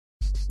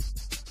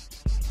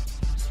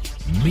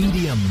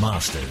Media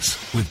Masters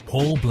with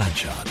Paul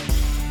Blanchard.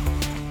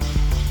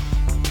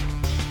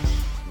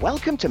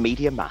 Welcome to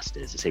Media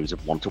Masters, a series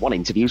of one-to-one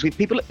interviews with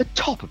people at the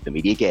top of the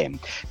media game.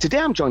 Today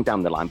I'm joined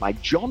down the line by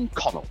John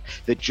Connell,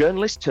 the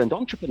journalist turned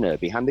entrepreneur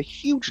behind the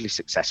hugely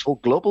successful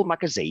global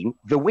magazine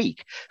The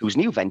Week, whose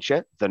new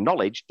venture, The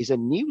Knowledge, is a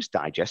news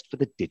digest for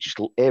the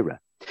digital era.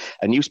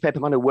 A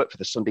newspaperman who worked for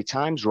the Sunday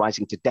Times,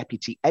 rising to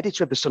deputy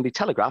editor of the Sunday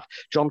Telegraph,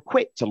 John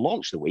quit to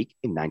launch The Week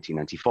in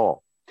 1994.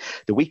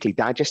 The weekly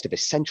digest of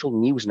essential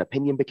news and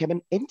opinion became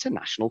an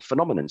international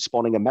phenomenon,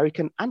 spawning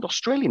American and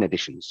Australian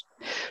editions.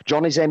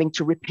 John is aiming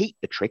to repeat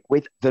the trick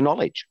with The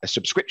Knowledge, a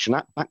subscription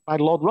app backed by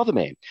Lord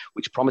Rothermere,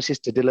 which promises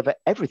to deliver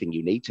everything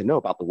you need to know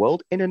about the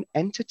world in an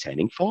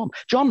entertaining form.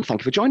 John, thank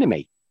you for joining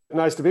me.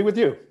 Nice to be with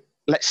you.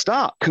 Let's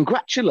start.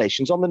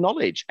 Congratulations on The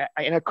Knowledge.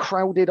 In a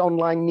crowded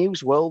online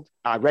news world,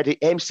 I read it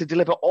aims to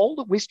deliver all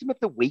the wisdom of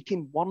the week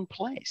in one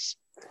place.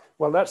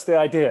 Well, that's the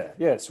idea.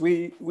 Yes,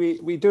 we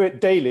do it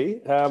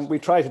daily. We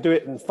try to do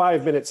it in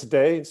 5 minutes a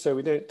day, so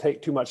we don't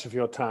take too much of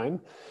your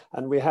time.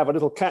 And we have a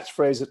little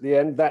catchphrase at the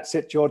end, that's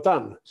it, you're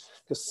done.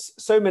 Because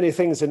so many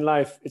things in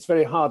life, it's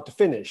very hard to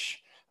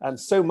finish. And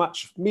so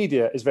much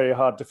media is very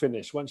hard to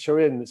finish. Once you're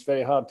in, it's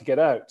very hard to get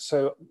out.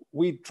 So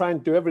we try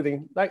and do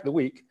everything like The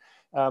Week.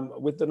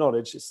 With The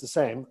Knowledge, it's the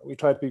same. We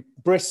try to be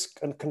brisk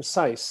and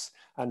concise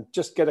and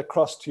just get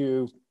across to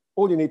you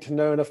all you need to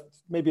know and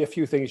maybe a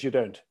few things you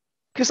don't.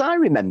 Because I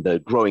remember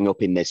growing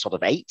up in the sort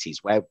of 80s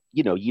where,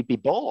 you know, you'd be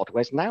bored,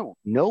 whereas now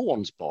no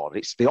one's bored.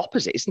 It's the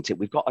opposite, isn't it?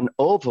 We've got an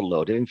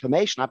overload of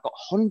information. I've got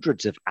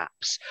hundreds of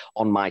apps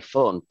on my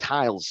phone,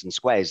 tiles and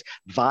squares,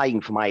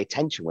 vying for my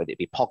attention, whether it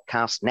be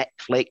podcasts,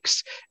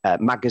 Netflix,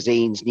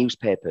 magazines,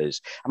 newspapers.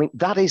 I mean,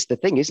 that is the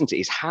thing, isn't it?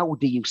 Is how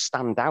do you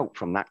stand out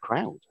from that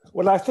crowd?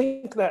 Well, I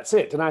think that's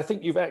it. And I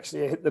think you've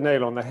actually hit the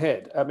nail on the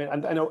head. I mean,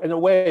 and in a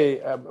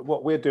way,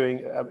 what we're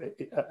doing,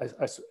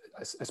 I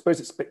suppose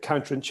it's a bit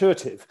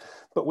counterintuitive,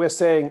 but we're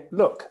saying,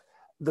 look,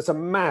 there's a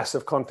mass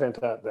of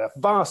content out there,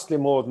 vastly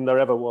more than there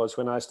ever was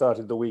when I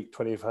started The Week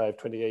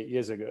 28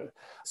 years ago.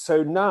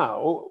 So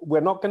now we're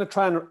not going to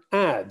try and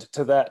add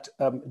to that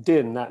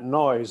din, that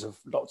noise of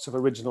lots of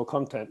original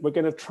content. We're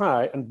going to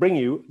try and bring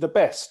you the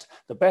best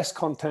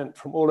content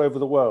from all over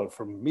the world,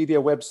 from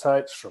media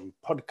websites, from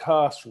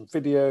podcasts, from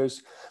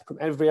videos, from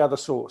every other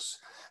source.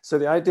 So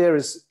the idea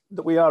is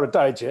that we are a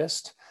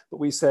digest, but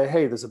we say,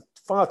 hey, there's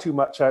far too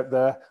much out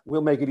there.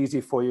 We'll make it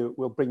easy for you.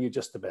 We'll bring you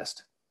just the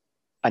best.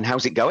 And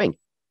how's it going?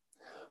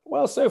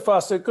 Well, so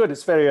far, so good.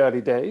 It's very early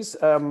days.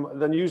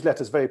 The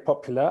newsletter is very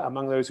popular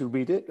among those who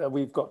read it.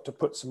 We've got to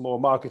put some more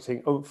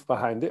marketing oomph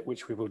behind it,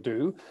 which we will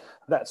do.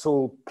 That's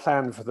all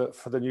planned for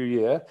the new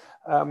year.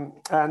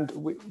 And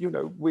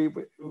we,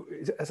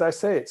 as I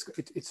say,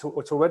 it's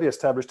already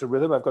established a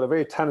rhythm. I've got a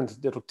very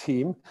talented little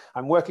team.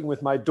 I'm working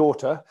with my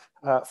daughter,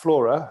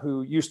 Flora,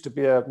 who used to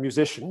be a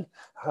musician,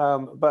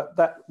 but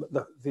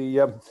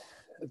the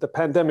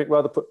pandemic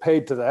rather put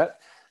paid to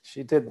that.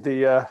 She did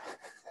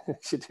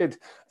she did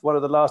one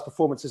of the last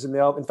performances in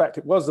in fact,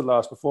 it was the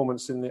last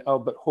performance in the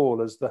Albert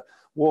Hall as the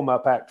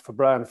warm-up act for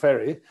Brian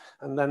Ferry.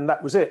 And then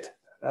that was it,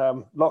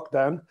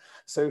 lockdown.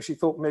 So she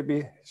thought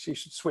maybe she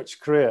should switch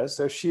careers.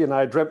 So she and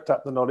I dreamt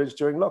up The Knowledge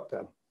during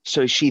lockdown.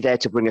 So is she there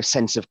to bring a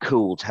sense of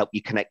cool to help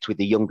you connect with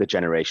the younger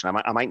generation?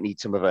 I might need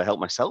some of her help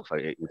myself,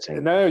 I would say.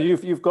 No,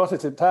 you've got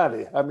it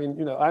entirely. I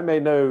mean, I may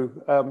know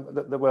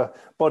that there were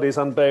bodies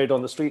unburied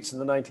on the streets in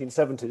the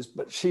 1970s,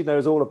 but she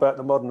knows all about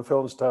the modern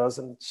film stars,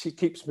 and she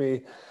keeps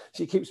me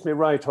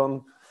right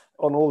on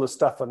all the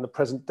stuff on the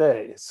present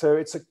day. So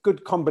it's a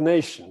good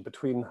combination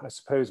between, I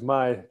suppose,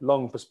 my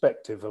long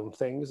perspective on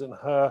things and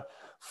her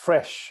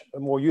fresh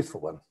and more youthful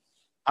one.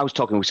 I was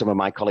talking with some of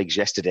my colleagues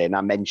yesterday, and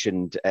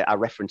I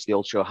referenced the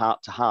old show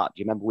Heart to Heart.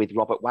 Do you remember with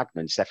Robert Wagner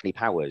and Stephanie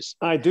Powers?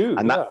 I do,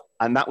 and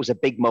that was a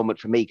big moment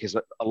for me because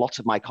a lot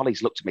of my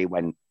colleagues looked at me and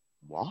went,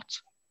 what?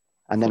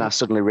 And then I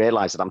suddenly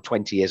realised that I'm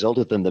 20 years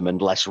older than them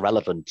and less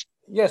relevant.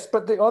 Yes,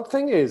 but the odd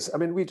thing is, I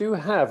mean, we do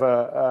have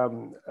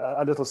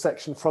a little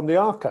section from the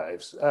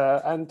archives,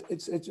 and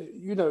it's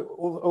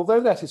although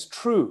that is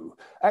true,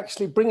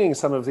 actually bringing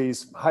some of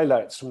these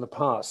highlights from the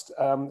past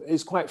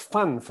is quite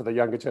fun for the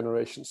younger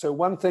generation. So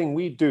one thing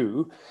we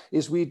do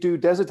is we do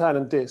Desert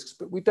Island Discs,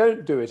 but we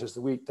don't do it as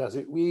The Week does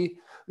it. We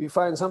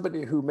find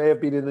somebody who may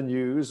have been in the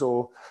news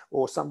or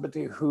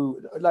somebody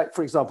who, like,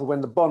 for example,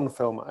 when the Bond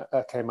film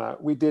came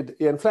out, we did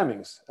Ian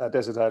Fleming's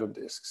Desert Island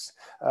Discs.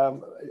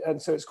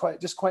 And so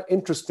it's quite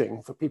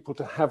interesting for people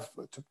to have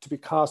to be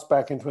cast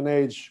back into an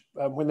age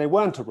when they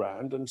weren't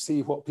around and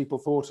see what people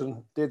thought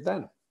and did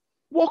then.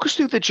 Walk us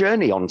through the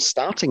journey on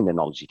starting The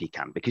Knowledge if you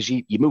can, because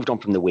you moved on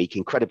from The Week,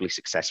 incredibly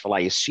successful. I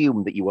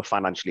assume that you were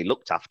financially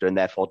looked after and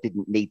therefore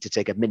didn't need to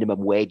take a minimum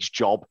wage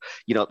job,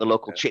 at the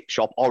local chip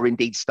shop or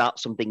indeed start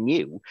something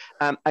new.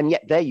 And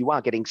yet there you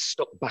are getting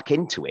stuck back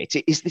into it.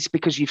 Is this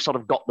because you've sort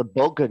of got the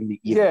bug?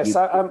 Yes,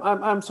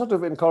 I'm sort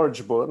of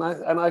incorrigible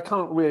and I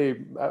can't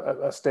really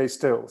stay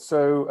still.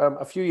 So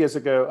a few years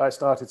ago, I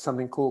started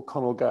something called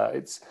Connell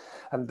Guides,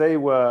 and they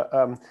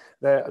were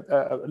They're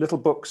little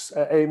books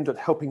aimed at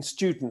helping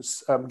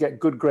students get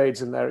good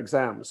grades in their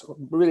exams,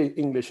 really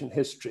English and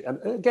history. And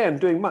again,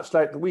 doing much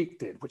like The Week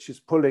did, which is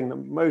pulling the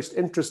most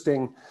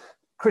interesting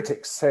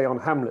critics, say, on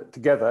Hamlet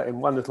together in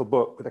one little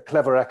book with a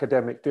clever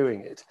academic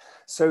doing it,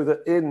 so that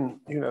in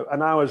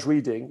an hour's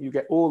reading, you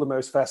get all the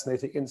most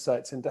fascinating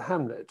insights into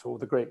Hamlet or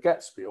The Great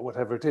Gatsby or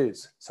whatever it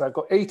is. So I've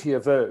got 80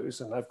 of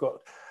those, and I've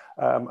got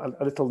a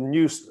little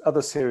new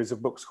other series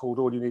of books called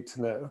All You Need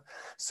to Know.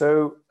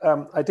 So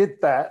I did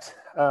that,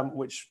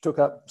 which took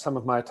up some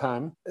of my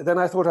time. Then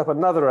I thought up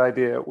another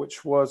idea,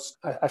 which was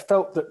I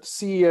felt that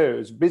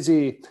CEOs,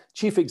 busy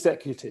chief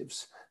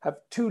executives, have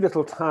too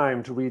little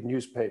time to read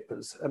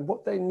newspapers. And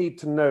what they need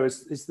to know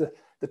is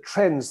the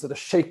trends that are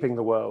shaping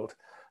the world.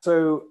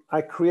 So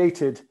I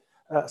created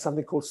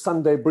something called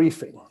Sunday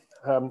Briefing,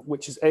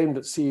 which is aimed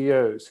at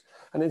CEOs.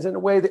 And it's in a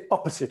way the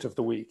opposite of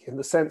The Week, in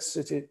the sense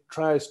that it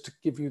tries to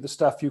give you the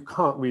stuff you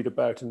can't read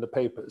about in the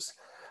papers.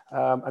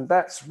 And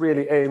that's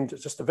really aimed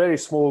at just a very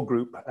small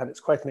group, and it's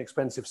quite an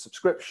expensive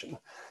subscription.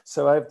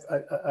 So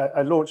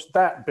I launched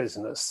that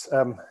business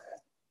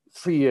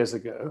 3 years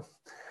ago.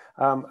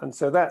 And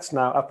so that's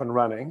now up and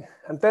running.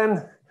 And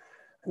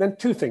then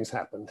two things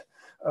happened.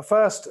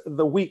 First,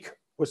 The Week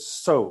was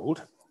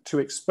sold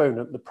to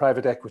Exponent, the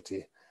private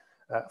equity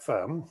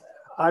firm.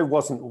 I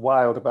wasn't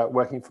wild about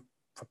working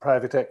for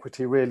private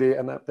equity, really,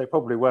 and they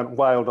probably weren't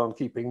wild on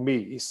keeping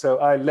me. So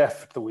I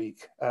left The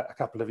Week a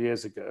couple of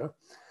years ago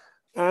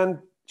and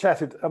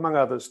chatted, among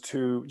others,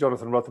 to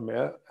Jonathan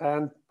Rothermere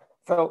and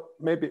felt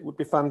maybe it would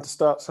be fun to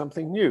start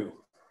something new.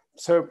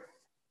 So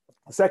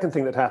the second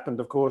thing that happened,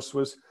 of course,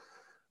 was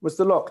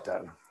the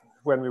lockdown,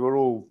 when we were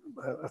all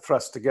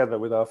thrust together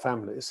with our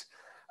families.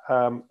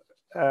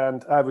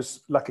 And I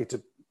was lucky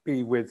to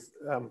be with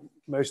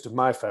most of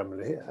my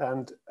family.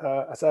 And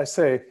as I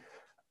say,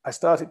 I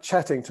started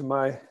chatting to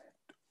my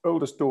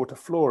oldest daughter,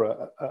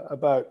 Flora,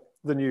 about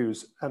the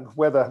news and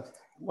whether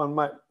one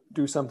might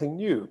do something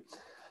new.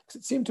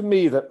 Because it seemed to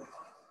me that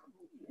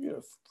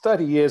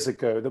 30 years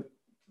ago,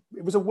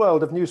 it was a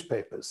world of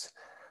newspapers.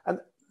 And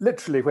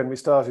literally when we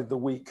started The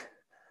Week,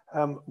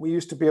 we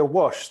used to be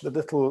awash. The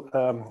little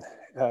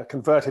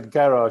converted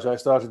garage I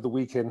started The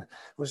Week in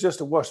was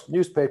just awash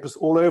newspapers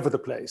all over the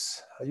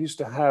place. I used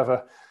to have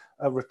a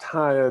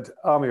retired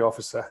army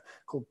officer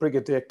called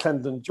Brigadier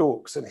Clendon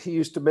Jorks, and he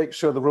used to make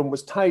sure the room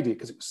was tidy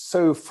because it was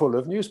so full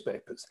of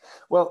newspapers.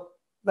 Well,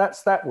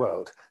 that's that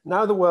world.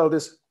 Now the world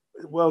is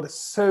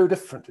so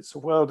different. It's a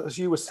world, as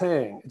you were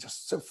saying,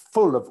 just so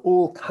full of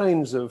all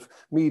kinds of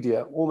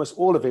media, almost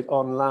all of it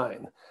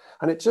online.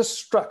 And it just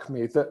struck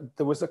me that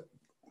there was a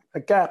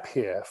gap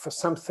here for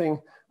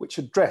something which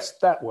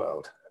addressed that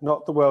world,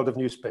 not the world of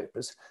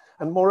newspapers.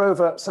 And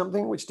moreover,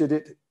 something which did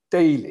it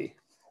daily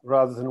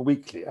rather than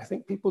weekly. I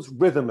think people's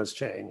rhythm has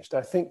changed.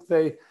 I think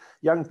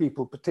young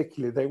people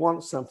particularly, they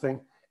want something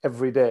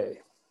every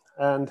day.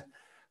 And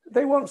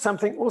they want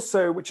something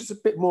also which is a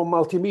bit more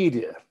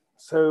multimedia.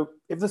 So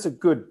if there's a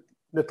good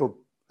little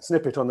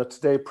snippet on the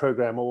Today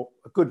program or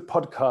a good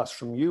podcast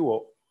from you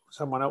or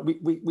someone else,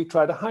 we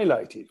try to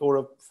highlight it, or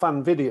a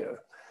fun video.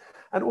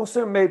 And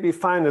also maybe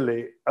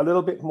finally, a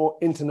little bit more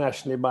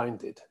internationally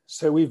minded.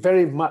 So we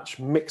very much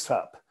mix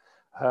up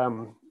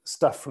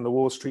stuff from the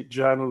Wall Street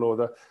Journal or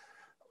the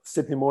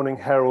Sydney Morning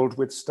Herald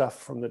with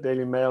stuff from the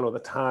Daily Mail or the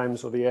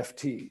Times or the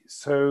FT.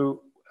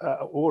 So,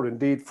 or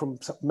indeed from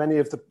many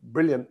of the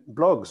brilliant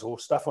blogs or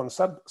stuff on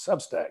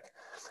Substack.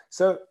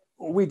 So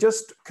we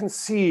just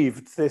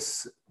conceived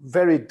this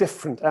very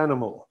different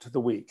animal to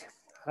The Week.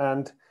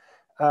 And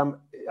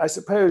I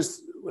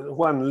suppose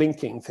one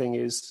linking thing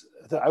is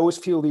that I always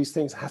feel these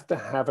things have to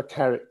have a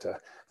character.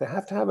 They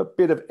have to have a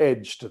bit of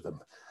edge to them.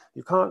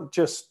 You can't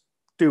just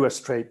do a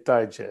straight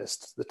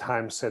digest. The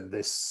Times said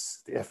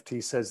this, the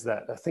FT says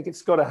that. I think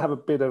it's got to have a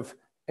bit of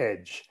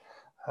edge.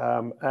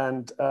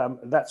 And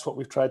that's what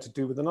we've tried to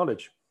do with The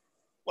Knowledge.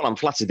 Well, I'm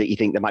flattered that you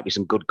think there might be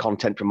some good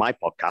content from my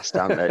podcast,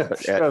 but,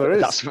 sure there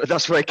is.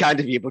 That's very kind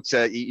of you. But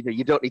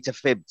you don't need to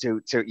fib.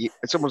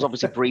 Someone's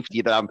obviously briefed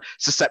you that I'm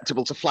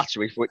susceptible to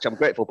flattery, for which I'm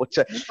grateful. But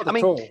tell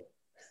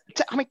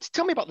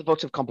me about the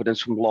vote of confidence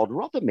from Lord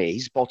Rothermere.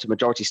 He's bought a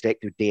majority stake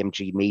through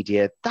DMG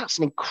Media. That's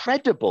an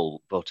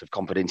incredible vote of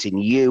confidence in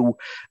you,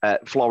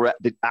 Flora,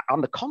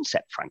 and the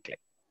concept, frankly.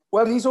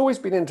 Well, he's always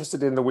been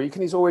interested in The Week,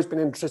 and he's always been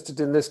interested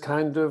in this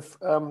kind of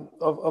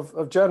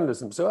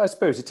journalism. So I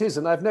suppose it is,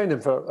 and I've known him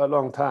for a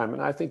long time,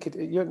 and I think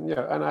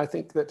and I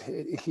think that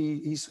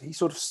he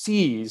sort of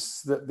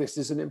sees that this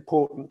is an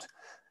important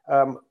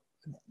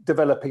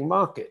developing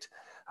market,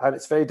 and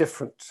it's very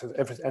different to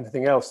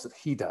anything else that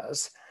he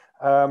does.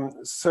 I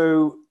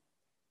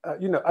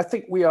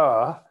think we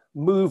are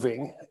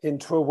moving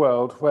into a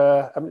world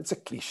where, it's a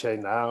cliche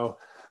now,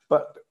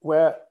 but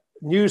where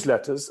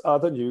newsletters are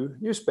the new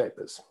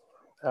newspapers.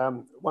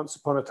 Once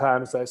upon a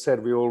time, as I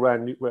said, we all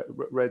read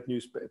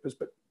newspapers,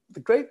 but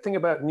the great thing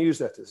about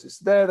newsletters is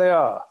there they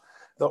are.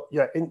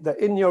 They're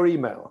in your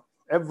email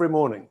every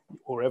morning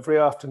or every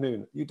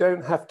afternoon. You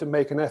don't have to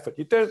make an effort.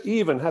 You don't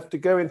even have to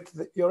go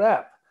into your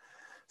app.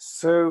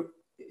 So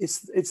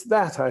it's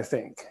that, I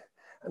think.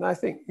 And I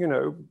think, you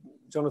know,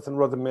 Jonathan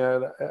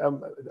Rothermere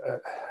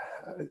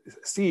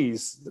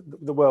sees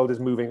the world is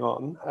moving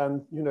on,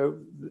 and you know,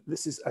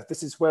 this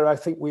is where I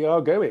think we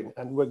are going,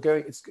 and we're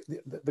going. It's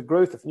the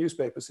growth of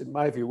newspapers, in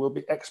my view, will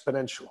be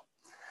exponential.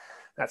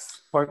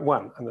 That's point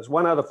one. And there's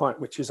one other point,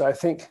 which is I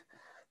think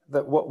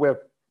that what we're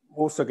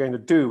also going to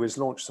do is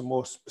launch some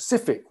more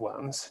specific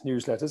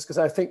newsletters, because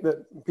I think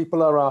that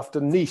people are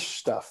after niche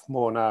stuff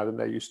more now than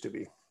they used to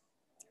be.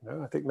 You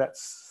know, I think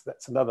that's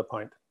another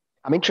point.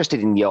 I'm interested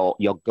in your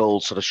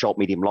goals, sort of short,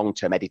 medium, long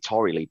term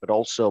editorially, but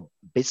also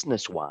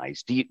business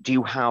wise. Do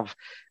you have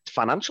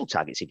financial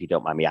targets, if you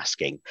don't mind me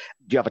asking?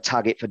 Do you have a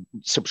target for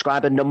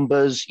subscriber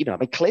numbers? You know, I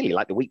mean, clearly,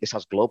 like The Week, this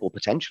has global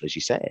potential, as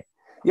you say.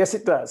 Yes,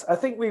 it does. I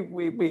think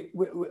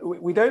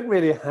we don't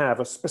really have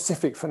a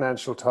specific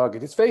financial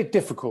target. It's very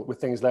difficult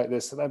with things like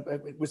this. And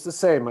it was the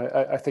same,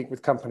 I think,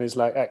 with companies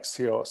like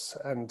Axios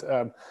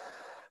and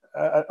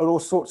all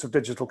sorts of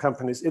digital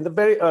companies. In the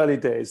very early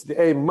days,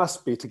 the aim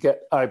must be to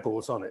get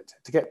eyeballs on it,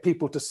 to get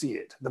people to see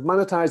it. The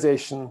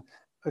monetization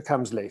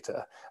comes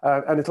later.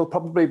 And it'll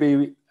probably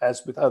be,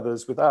 as with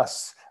others, with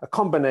us, a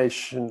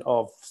combination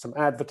of some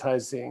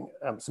advertising,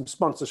 some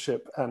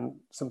sponsorship, and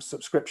some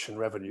subscription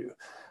revenue.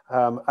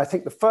 I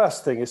think the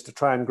first thing is to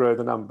try and grow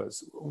the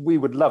numbers. We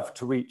would love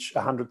to reach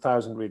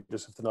 100,000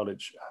 readers of The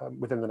Knowledge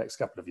within the next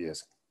couple of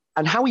years.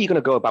 And how are you going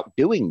to go about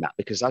doing that?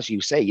 Because as you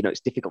say, you know, it's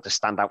difficult to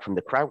stand out from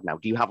the crowd now.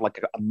 Do you have like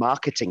a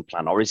marketing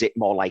plan, or is it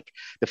more like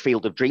the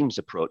Field of Dreams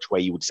approach, where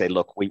you would say,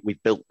 look,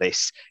 we've built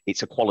this,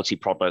 it's a quality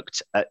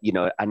product, you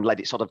know, and let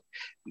it sort of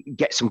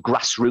get some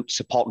grassroots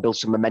support and build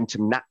some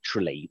momentum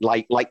naturally,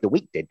 like The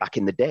Week did back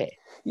in the day?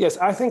 Yes,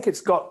 I think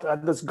there's got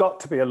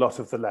to be a lot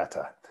of the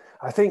latter.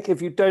 I think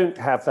if you don't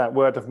have that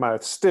word of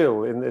mouth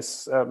still in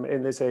this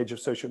age of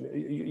social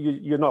media,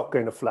 you're not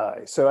going to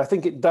fly. So I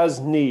think it does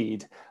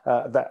need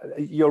that.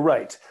 You're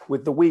right.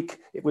 With The Week,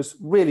 it was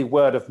really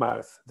word of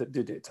mouth that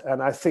did it.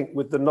 And I think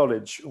with The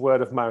Knowledge,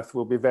 word of mouth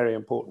will be very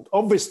important.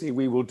 Obviously,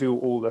 we will do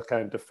all the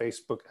kind of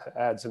Facebook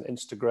ads and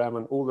Instagram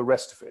and all the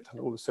rest of it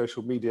and all the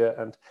social media.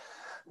 And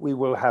we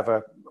will have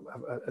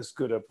as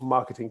good a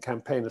marketing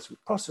campaign as we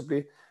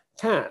possibly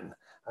can.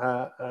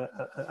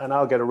 And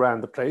I'll get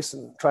around the place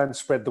and try and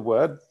spread the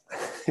word,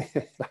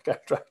 like I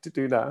try to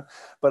do now.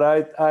 But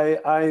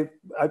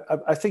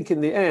I think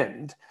in the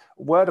end,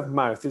 word of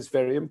mouth is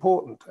very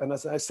important. And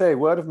as I say,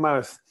 word of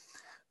mouth,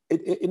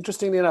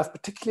 interestingly enough,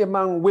 particularly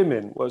among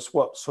women, was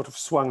what sort of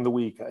swung The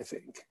Week, I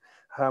think.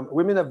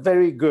 Women are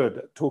very good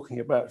at talking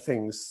about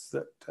things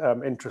that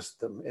interest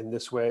them in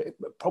this way,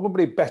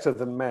 probably better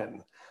than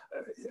men.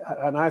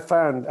 And I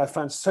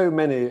found so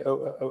many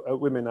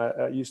women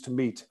I used to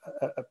meet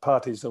at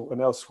parties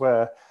and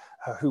elsewhere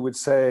who would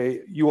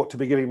say, you ought to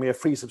be giving me a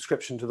free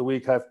subscription to The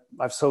Week.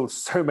 I've sold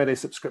so many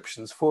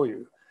subscriptions for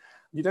you.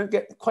 You don't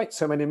get quite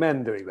so many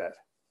men doing that.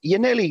 You're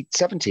nearly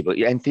 70, but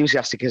you're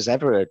enthusiastic as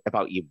ever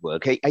about your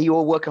work. Are you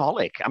a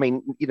workaholic? I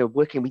mean, you know,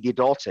 working with your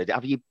daughter,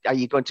 are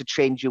you going to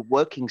change your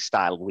working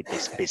style with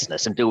this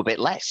business and do a bit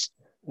less?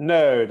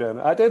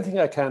 No, I don't think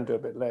I can do a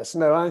bit less.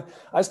 No,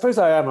 I suppose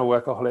I am a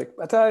workaholic,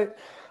 but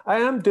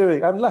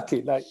I'm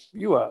lucky, like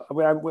you are. I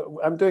mean,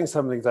 I'm doing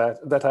something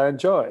that I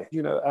enjoy,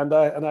 you know, and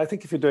I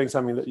think if you're doing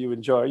something that you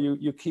enjoy,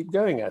 you keep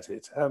going at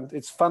it. And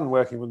it's fun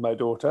working with my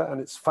daughter, and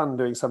it's fun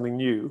doing something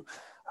new.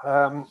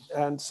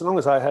 And so long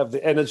as I have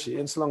the energy,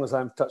 and so long as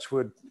I'm, touch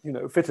wood, you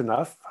know, fit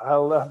enough,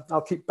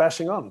 I'll keep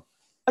bashing on.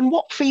 And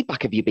what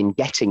feedback have you been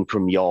getting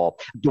from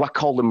do I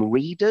call them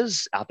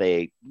readers? Are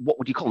they, what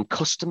would you call them,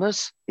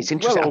 customers? It's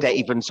interesting. Well, I don't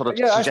even sort of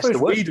suggest the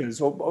word.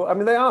 Readers, I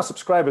mean, they are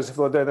subscribers if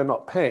they're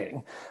not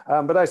paying.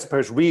 But I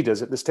suppose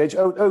readers at this stage,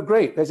 oh,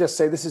 great. They just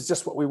say, this is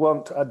just what we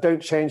want.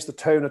 Don't change the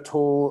tone at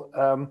all.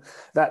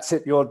 That's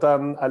it, you're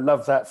done. I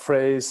love that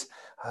phrase.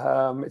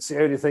 It's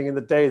the only thing in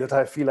the day that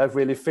I feel I've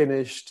really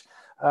finished.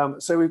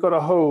 So we've got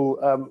a whole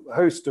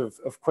host of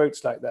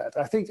quotes like that.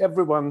 I think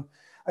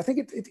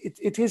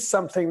it is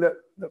something that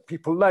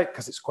people like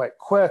because it's quite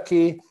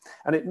quirky,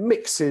 and it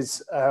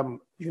mixes,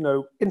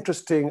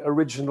 interesting,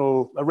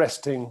 original,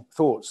 arresting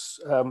thoughts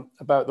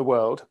about the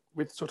world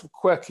with sort of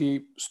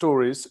quirky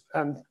stories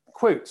and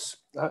quotes.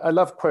 I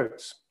love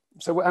quotes.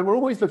 And we're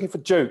always looking for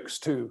jokes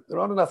too. There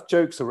aren't enough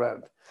jokes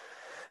around.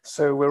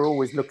 So we're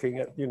always looking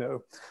at,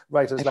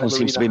 writers Everyone like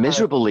seems to be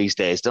miserable these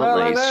days, don't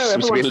they? It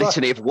seems to be a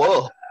litany of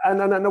woe. And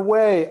in a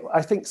way,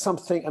 I think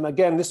something, and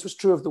again, this was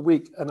true of The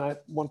Week, and I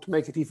want to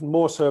make it even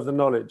more so of The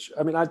Knowledge.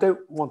 I mean, I don't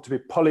want to be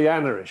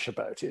Pollyanna-ish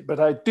about it, but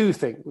I do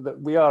think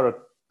that we are a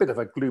bit of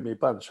a gloomy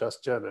bunch, us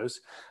journos.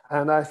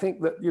 And I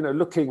think that,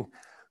 looking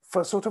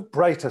for sort of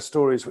brighter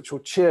stories which will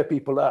cheer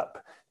people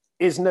up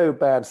is no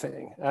bad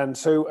thing. And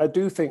so I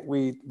do think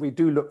we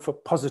do look for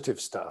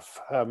positive stuff.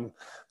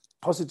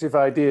 Positive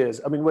ideas.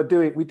 I mean,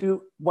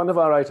 one of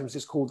our items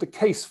is called The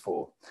Case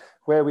For,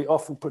 where we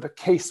often put a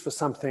case for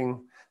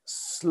something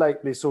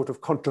slightly sort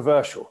of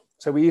controversial.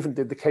 So we even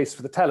did the case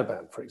for the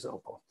Taliban, for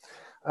example,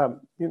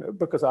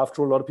 because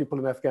after all, a lot of people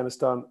in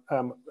Afghanistan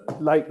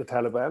like the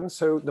Taliban,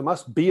 so there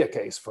must be a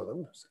case for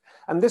them.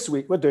 And this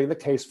week we're doing the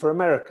case for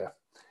America.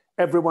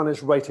 everyone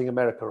is writing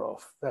America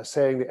off. They're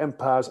saying the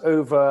empire's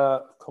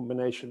over,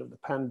 combination of the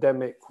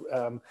pandemic,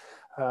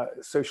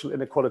 social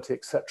inequality,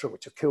 etc.,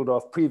 which have killed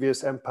off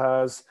previous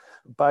empires.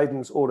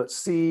 Biden's all at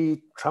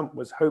sea, Trump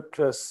was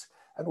hopeless.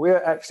 And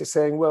we're actually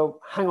saying, well,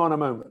 hang on a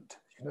moment.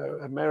 You know,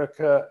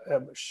 America,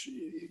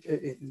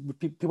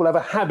 people have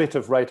a habit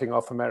of writing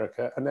off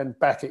America, and then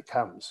back it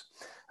comes.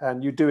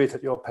 And you do it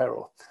at your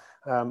peril,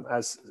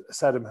 as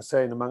Saddam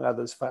Hussein, among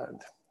others,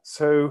 found.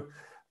 So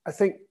I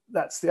think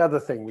that's the other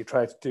thing we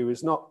try to do,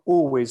 is not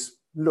always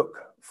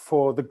look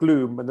for the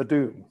gloom and the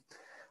doom.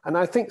 And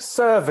I think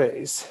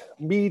surveys,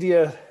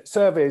 media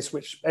surveys,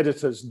 which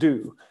editors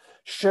do,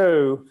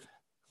 show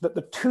that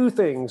the two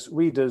things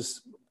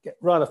readers get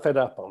rather fed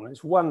up on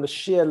is, one, the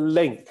sheer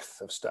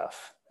length of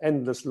stuff,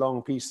 endless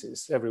long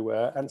pieces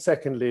everywhere, and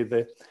secondly,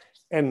 the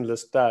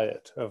endless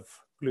diet of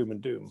gloom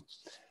and doom.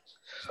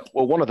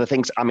 Well, one of the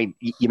things, I mean,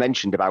 you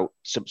mentioned about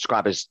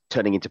subscribers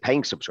turning into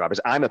paying subscribers.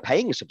 I'm a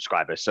paying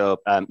subscriber, so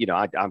you know,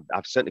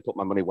 I've certainly put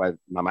my money where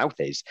my mouth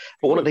is.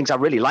 But one of the things I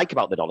really like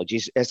about the knowledge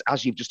is,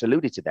 as you've just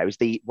alluded to there, is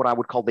the what I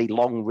would call the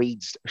long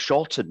reads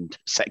shortened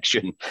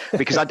section,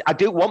 because I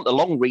do want the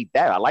long read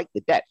there. I like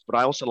the depth, but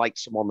I also like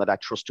someone that I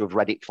trust to have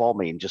read it for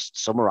me and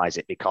just summarize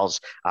it, because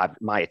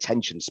my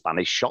attention span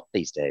is shot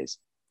these days.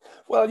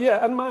 Well,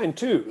 yeah, and mine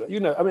too. You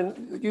know, I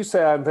mean, you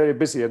say I'm very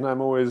busy and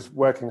I'm always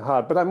working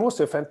hard, but I'm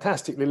also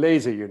fantastically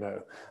lazy, you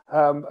know.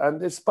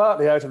 And it's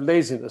partly out of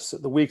laziness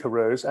that the week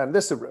arose and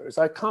this arose.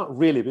 I can't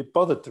really be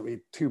bothered to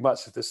read too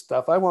much of this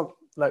stuff. I want,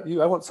 like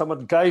you, I want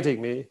someone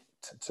guiding me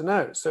to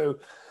know. So,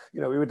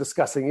 you know, we were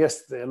discussing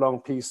yesterday a long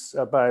piece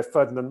by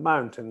Ferdinand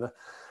Mount in the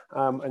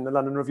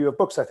London Review of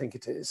Books, I think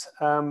it is.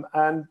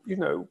 And, you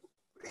know,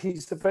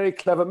 he's a very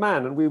clever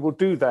man, and we will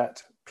do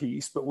that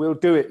piece, but we'll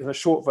do it in a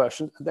short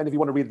version. And then if you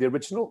want to read the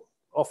original,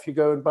 off you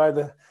go and buy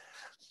the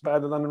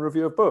London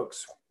Review of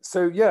Books.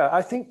 So yeah,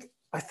 I think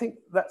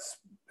that's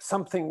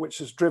something which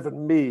has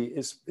driven me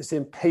is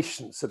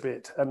impatience a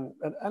bit,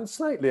 and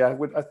slightly I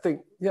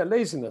think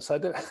laziness. I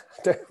don't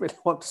really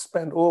want to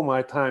spend all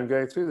my time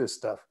going through this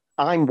stuff.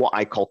 I'm what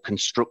I call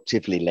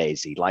constructively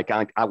lazy. Like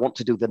I want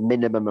to do the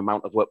minimum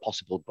amount of work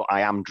possible, but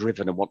I am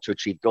driven and want to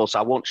achieve goals. So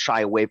I won't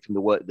shy away from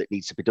the work that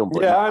needs to be done.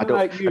 But yeah, I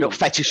don't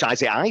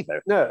fetishize it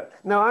either.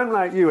 No, I'm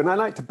like you, and I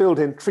like to build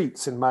in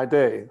treats in my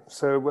day.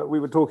 So we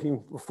were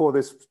talking before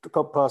this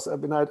podcast. I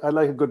mean, I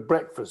like a good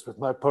breakfast with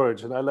my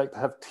porridge, and I like to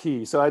have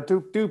tea. So I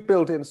do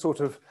build in sort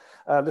of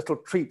little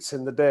treats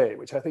in the day,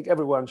 which I think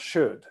everyone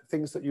should.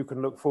 Things that you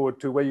can look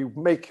forward to, where you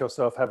make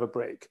yourself have a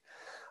break.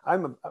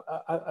 I'm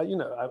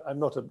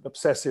not an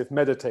obsessive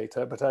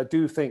meditator, but I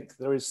do think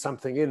there is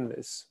something in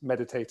this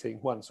meditating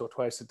once or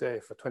twice a day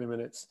for 20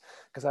 minutes,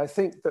 because I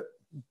think that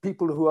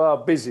people who are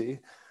busy,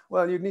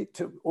 well, you need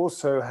to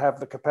also have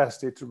the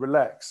capacity to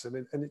relax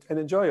and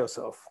enjoy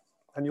yourself,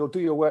 and you'll do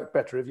your work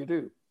better if you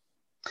do.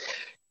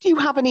 Do you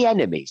have any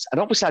enemies?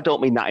 And obviously, I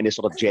don't mean that in a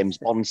sort of James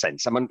Bond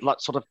sense. I mean, like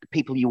sort of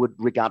people you would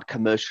regard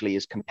commercially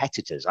as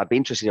competitors. I'd be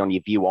interested on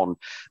your view on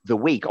the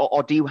week,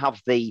 or do you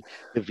have the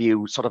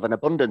view, sort of an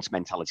abundance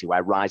mentality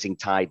where rising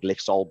tide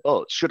lifts all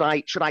boats? Should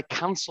I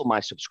cancel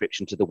my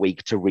subscription to the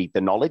week to read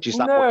the knowledge? Is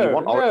that what you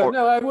want?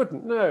 No, I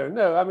wouldn't.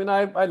 No. I mean,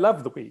 I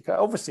love the week.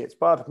 Obviously, it's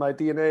part of my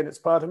DNA and it's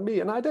part of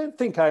me, and I don't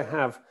think I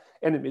have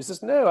enemies.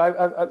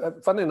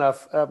 Funny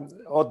enough,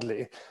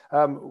 oddly,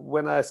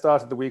 when I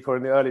started the week, or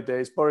in the early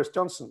days, Boris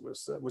Johnson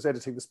was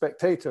editing The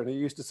Spectator, and he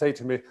used to say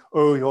to me,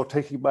 "Oh, you're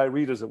taking my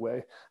readers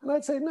away." And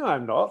I'd say, "No,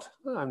 I'm not.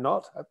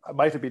 I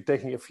might have been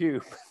taking a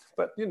few,"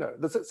 but you know,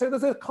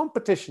 there's a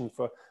competition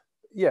for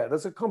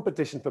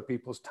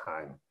people's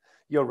time.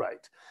 You're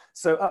right.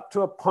 So up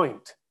to a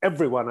point,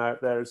 everyone out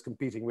there is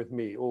competing with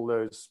me. All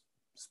those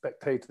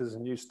Spectators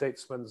and New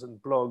Statesmen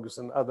and blogs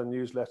and other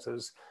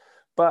newsletters,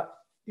 but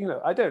you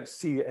know, I don't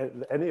see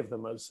any of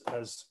them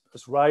as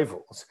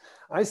rivals.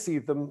 I see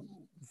them,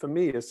 for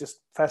me, as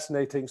just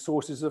fascinating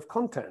sources of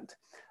content.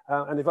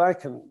 And if I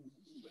can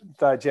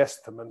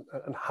digest them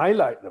and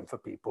highlight them for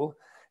people,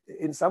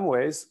 in some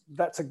ways,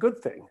 that's a good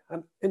thing.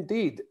 And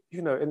indeed,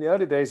 you know, in the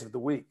early days of the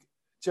week,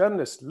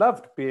 journalists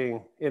loved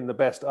being in the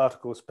best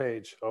articles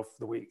page of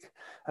the week.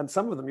 And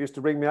some of them used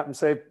to ring me up and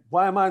say,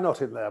 "Why am I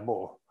not in there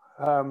more?"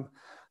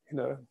 You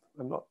know,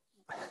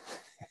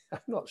 I'm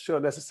not sure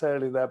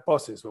necessarily their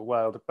bosses were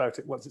wild about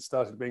it once it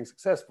started being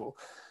successful,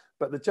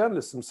 but the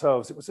journalists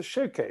themselves, it was a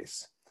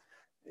showcase.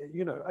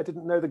 You know, I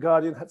didn't know The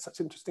Guardian had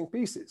such interesting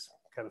pieces,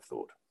 kind of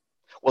thought.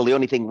 Well, the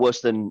only thing worse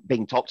than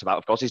being talked about,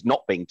 of course, is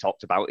not being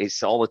talked about.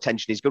 It's all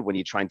attention is good when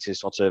you're trying to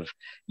sort of,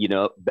 you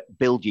know,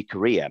 build your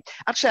career.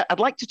 Actually, I'd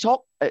like to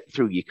talk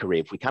through your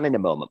career if we can in a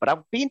moment, but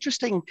I'd be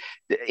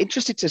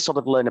interested to sort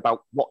of learn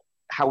about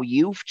how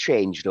you've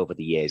changed over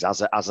the years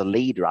as a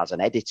leader, as an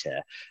editor.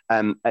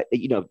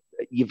 You know,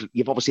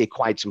 you've obviously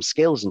acquired some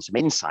skills and some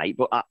insight,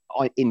 but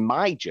in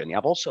my journey,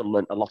 I've also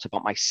learned a lot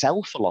about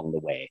myself along the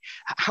way.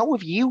 How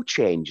have you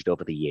changed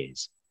over the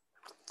years?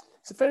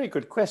 It's a very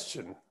good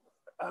question.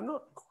 I'm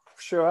not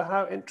sure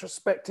how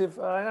introspective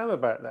I am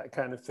about that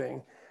kind of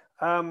thing.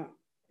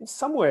 In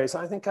some ways,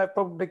 I think I've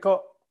probably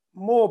got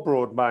more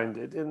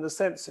broad-minded in the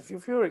sense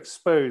if you're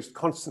exposed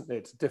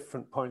constantly to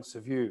different points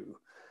of view,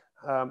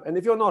 and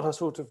if you're not a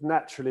sort of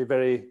naturally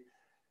very,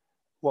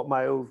 what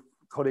my old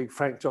colleague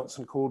Frank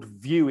Johnson called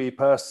viewy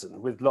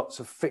person with lots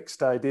of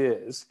fixed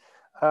ideas,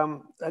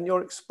 and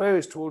you're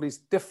exposed to all these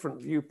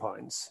different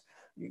viewpoints,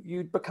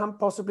 you become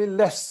possibly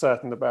less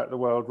certain about the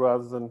world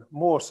rather than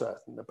more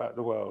certain about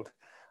the world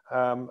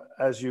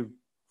as you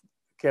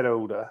get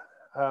older,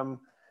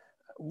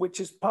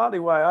 which is partly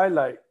why I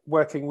like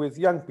working with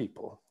young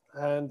people.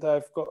 And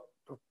I've got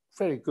a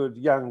very good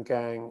young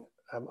gang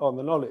on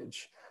the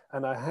Knowledge.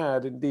 And I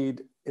had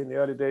indeed, in the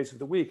early days of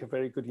the week, a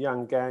very good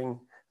young gang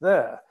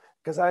there.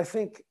 Because I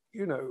think,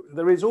 you know,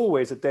 there is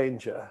always a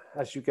danger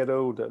as you get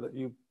older that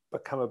you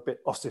become a bit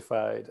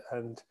ossified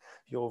and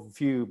your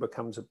view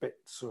becomes a bit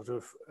sort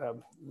of,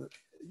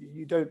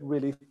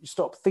 you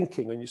stop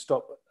thinking and you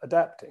stop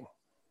adapting.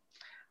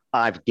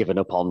 I've given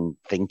up on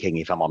thinking,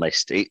 if I'm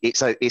honest.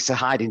 It's a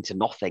hide into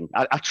nothing.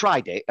 I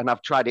tried it, and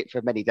I've tried it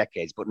for many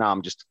decades, but now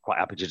I'm just quite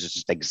happy to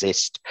just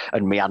exist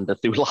and meander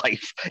through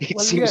life. It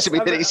seems to me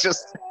that it's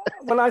just...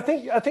 Well, I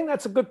think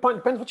that's a good point.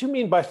 Depends what you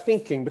mean by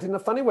thinking, but in a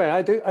funny way,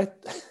 I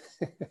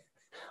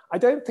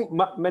don't think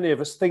many of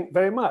us think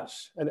very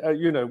much. And,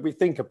 you know, we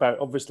think about,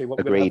 obviously, what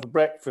we're going to have for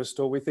breakfast,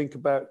 or we think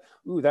about,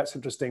 ooh, that's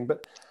interesting.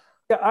 But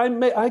yeah,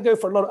 I go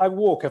for I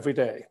walk every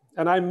day,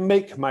 and I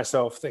make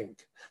myself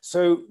think.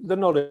 So the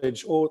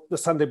Knowledge or the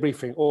Sunday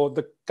Briefing or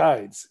the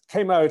guides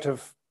came out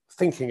of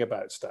thinking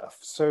about stuff.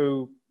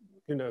 So,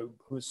 you know,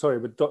 sorry,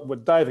 we're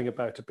diving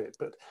about a bit,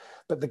 but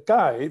the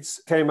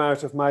guides came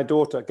out of my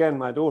daughter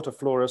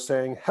Flora,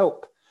 saying,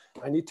 help,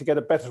 I need to get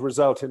a better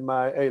result in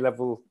my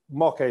A-level,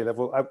 mock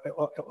A-level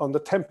on The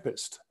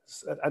Tempest.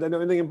 I don't know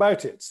anything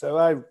about it. So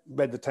I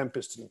read The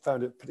Tempest and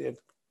found it pretty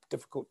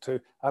difficult to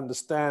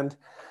understand,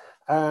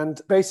 and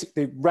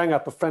basically rang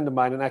up a friend of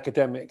mine, an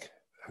academic,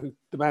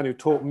 the man who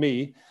taught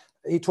me.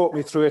 He taught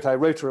me through it. I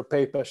wrote her a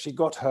paper. She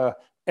got her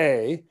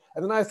A.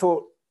 And then I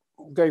thought,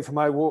 going for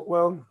my walk,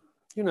 well,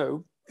 you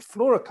know, if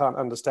Flora can't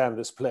understand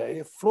this play,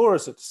 if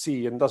Flora's at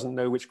sea and doesn't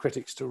know which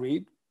critics to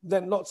read,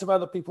 then lots of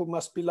other people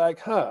must be like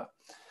her.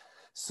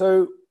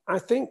 So I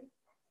think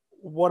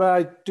what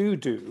I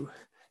do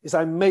is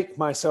I make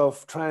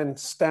myself try and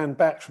stand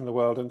back from the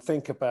world and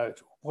think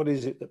about what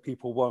is it that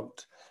people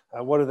want?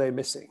 What are they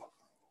missing?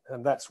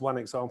 And that's one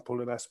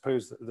example. And I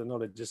suppose that the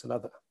Knowledge is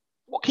another.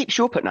 What keeps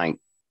you up at night?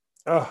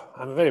 Oh,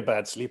 I'm a very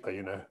bad sleeper,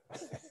 you know.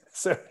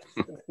 So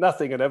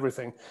nothing and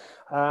everything.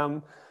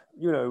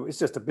 You know, it's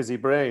just a busy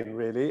brain,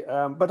 really.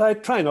 But I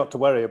try not to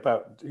worry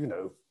about, you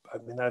know, I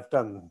mean, I've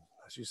done,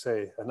 as you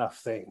say, enough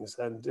things,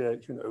 and,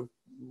 you know,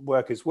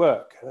 work is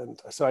work. And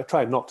so I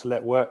try not to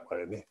let work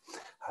worry me.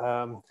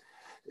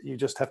 You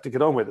just have to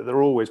get on with it. There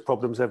are always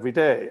problems every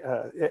day.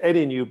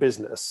 Any new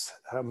business,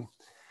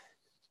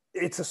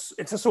 it's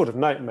a sort of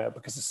nightmare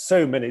because there's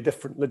so many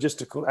different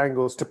logistical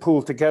angles to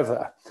pull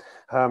together.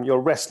 You're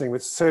wrestling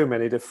with so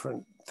many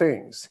different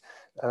things.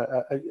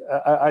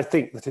 I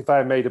think that if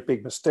I made a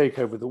big mistake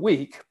over the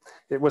week,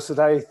 it was that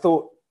I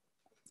thought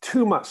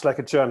too much like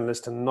a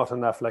journalist and not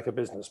enough like a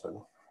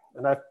businessman.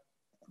 And I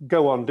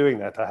go on doing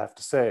that, I have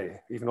to say,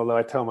 even although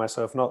I tell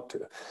myself not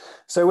to.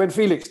 So when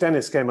Felix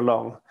Dennis came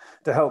along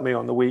to help me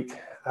on the week,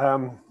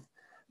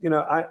 you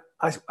know,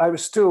 I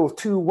was still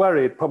too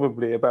worried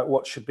probably about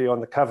what should be on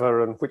the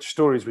cover and which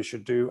stories we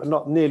should do, and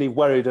not nearly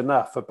worried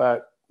enough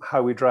about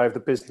how we drive the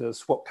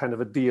business, what kind of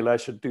a deal I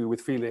should do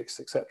with Felix,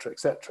 etc.,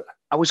 etc.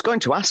 I was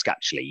going to ask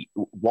actually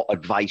what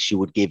advice you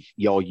would give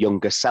your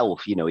younger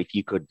self. You know, if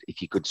you could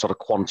sort of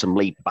quantum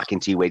leap back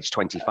into your age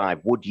 25,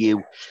 would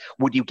you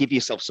give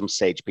yourself some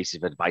sage piece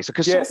of advice?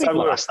 Because yes, some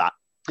people ask that.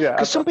 Yeah,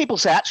 because some people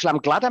say, actually, I'm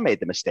glad I made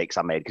the mistakes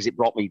I made because it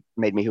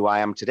made me who I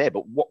am today.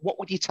 But what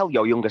would you tell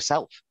your younger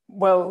self?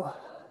 Well,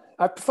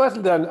 I prefer to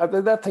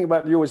learn. That thing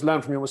about you always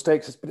learn from your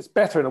mistakes, but it's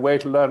better in a way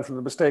to learn from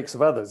the mistakes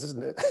of others,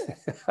 isn't it?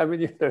 I mean,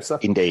 you know,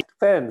 indeed.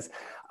 Depends.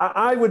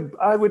 I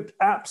would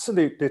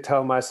absolutely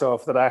tell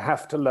myself that I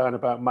have to learn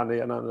about money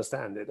and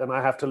understand it, and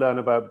I have to learn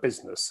about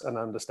business and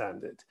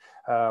understand it.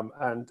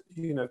 And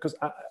you know, because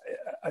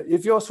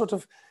if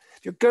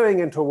you're going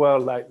into a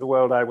world like the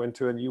world I went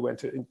to and you went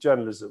to in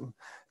journalism,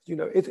 you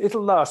know,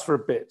 it'll last for a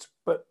bit,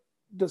 but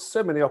there's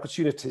so many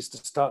opportunities to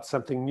start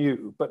something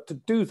new. But to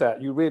do that,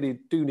 you really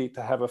do need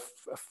to have a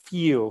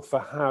feel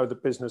for how the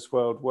business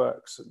world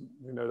works, and,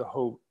 you know,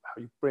 how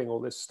you bring all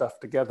this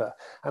stuff together.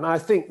 And I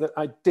think that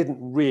I didn't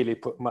really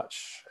put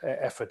much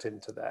effort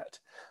into that.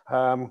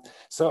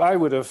 So I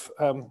would have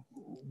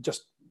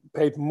just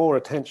paid more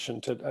attention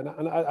to,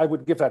 and I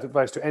would give that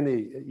advice to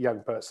any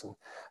young person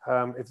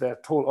if they're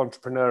at all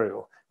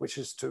entrepreneurial, which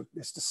is to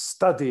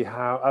study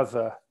how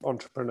other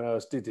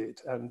entrepreneurs did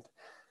it, and,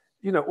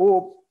 you know,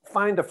 or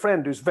find a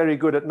friend who's very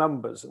good at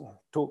numbers and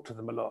talk to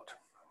them a lot.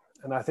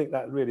 And I think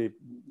that really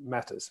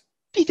matters.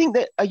 Do you think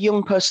that a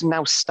young person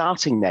now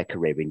starting their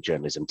career in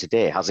journalism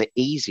today has it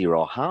easier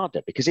or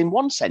harder? Because in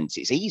one sense,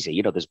 it's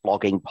easy. There's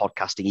blogging,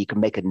 podcasting. You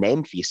can make a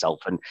name for yourself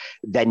and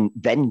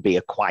then be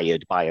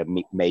acquired by a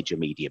major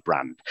media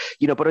brand.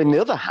 But on the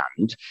other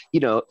hand,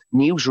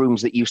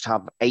 newsrooms that used to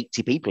have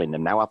 80 people in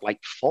them now have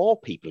like 4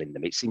 people in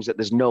them. It seems that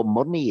there's no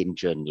money in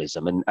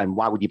journalism. And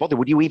why would you bother?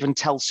 Would you even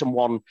tell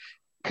someone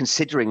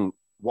considering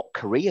what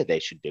career they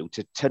should do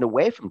to turn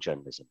away from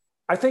journalism?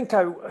 I think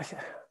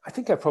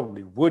I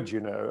probably would,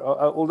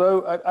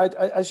 although,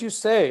 as you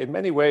say, in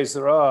many ways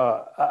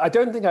I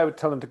don't think I would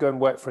tell them to go and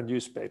work for a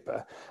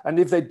newspaper. And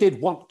if they did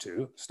want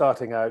to,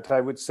 starting out, I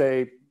would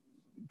say,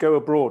 go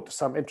abroad to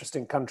some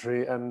interesting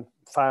country and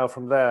file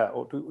from there,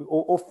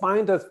 or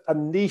find a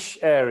niche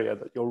area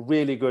that you're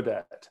really good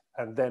at,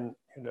 and then,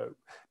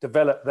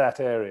 develop that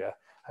area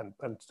and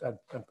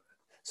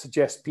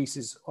suggest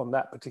pieces on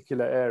that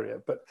particular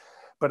area.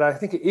 But I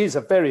think it is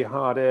a very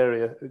hard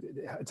area.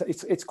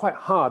 It's quite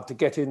hard to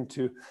get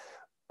into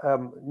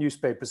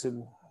newspapers.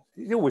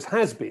 It always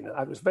has been.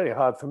 It was very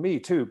hard for me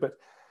too. But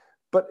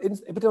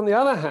on the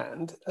other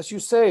hand, as you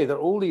say, there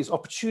are all these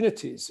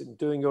opportunities in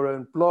doing your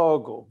own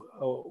blog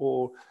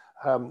or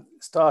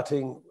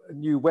starting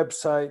new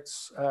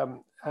websites.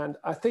 And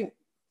I think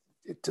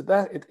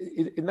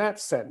in that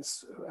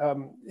sense,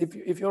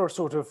 if you're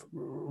sort of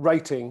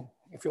writing,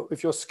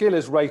 if your skill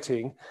is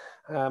writing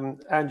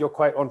and you're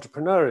quite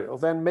entrepreneurial,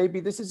 then maybe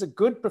this is a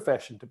good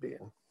profession to be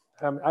in.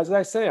 As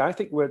I say, I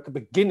think we're at the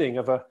beginning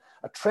of a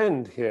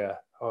trend here.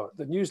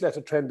 The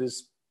newsletter trend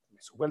is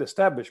well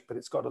established, but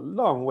it's got a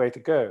long way to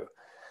go.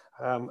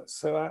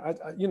 So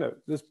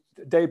this,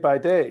 day by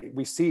day,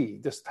 we see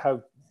just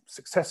how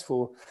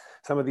successful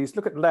some of these.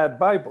 Look at Lad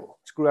Bible,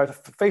 which grew out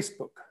of a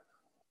Facebook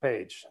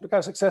page. Look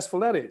how successful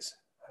that is.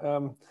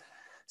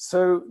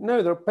 So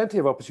no, there are plenty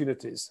of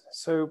opportunities.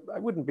 So I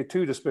wouldn't be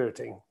too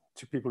dispiriting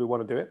to people who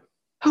want to do it.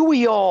 Who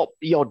are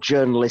your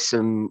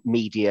journalism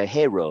media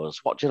heroes?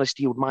 What journalists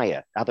do you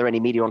admire? Are there any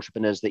media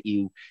entrepreneurs that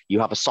you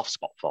have a soft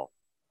spot for?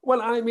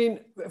 Well, I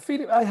mean,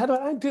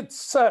 I did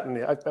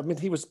certainly. I mean,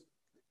 he was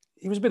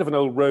a bit of an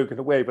old rogue in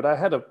a way, but I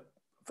had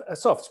a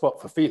soft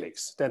spot for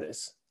Felix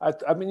Dennis.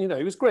 I mean,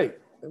 he was great.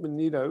 I mean,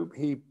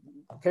 he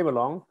came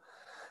along.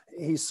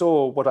 He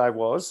saw what I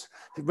was.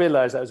 He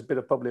realized I was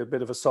probably a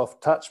bit of a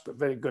soft touch, but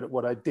very good at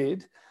what I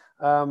did.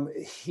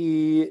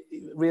 He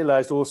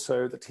realized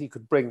also that he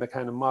could bring the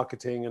kind of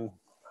marketing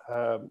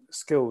and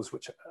skills,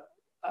 which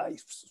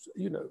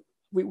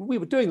we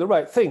were doing the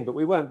right thing, but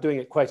we weren't doing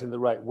it quite in the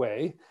right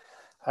way.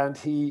 And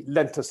he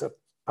lent us a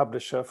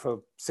publisher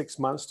for 6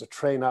 months to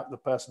train up the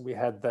person we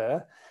had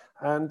there.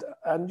 And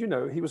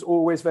he was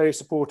always very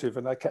supportive,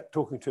 and I kept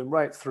talking to him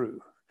right through.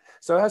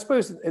 So I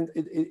suppose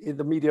in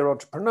the media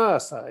entrepreneur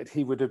side,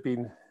 he would have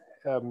been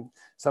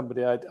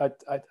somebody I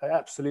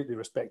absolutely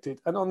respected.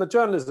 And on the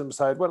journalism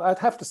side, well, I'd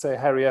have to say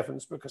Harry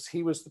Evans, because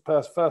he was the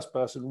first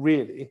person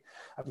really.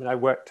 I mean, I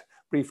worked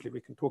briefly,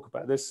 we can talk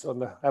about this, on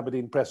the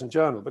Aberdeen Press and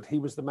Journal, but he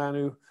was the man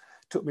who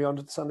took me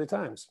onto the Sunday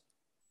Times.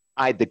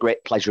 I had the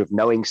great pleasure of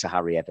knowing Sir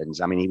Harry Evans.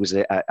 I mean, he was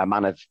a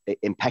man of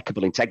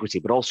impeccable integrity,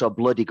 but also a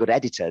bloody good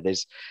editor. They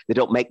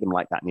don't make them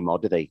like that anymore,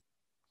 do they?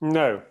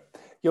 No,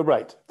 you're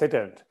right, they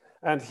don't.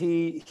 And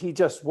he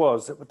just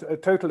was a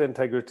total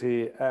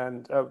integrity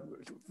and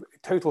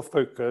total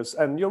focus.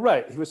 And you're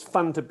right, he was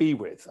fun to be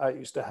with. I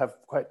used to have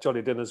quite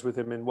jolly dinners with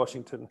him in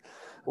Washington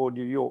or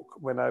New York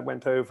when I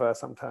went over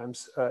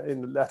sometimes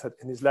in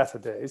his latter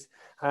days.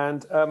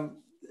 And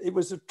it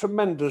was a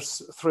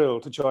tremendous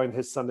thrill to join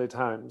his Sunday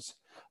Times.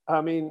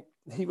 I mean,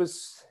 he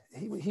was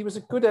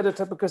a good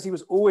editor because he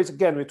was always,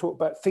 again, we talk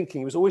about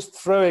thinking, he was always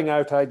throwing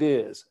out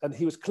ideas. And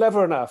he was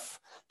clever enough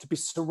to be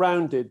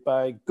surrounded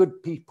by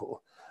good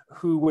people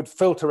who would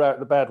filter out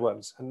the bad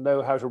ones and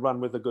know how to run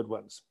with the good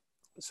ones.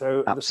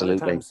 So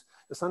absolutely.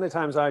 The Sunday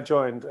Times I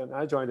joined, and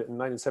I joined it in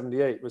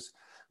 1978,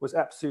 was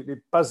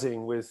absolutely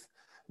buzzing with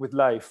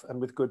life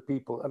and with good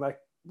people. And I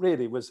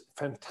really was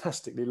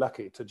fantastically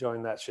lucky to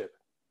join that ship.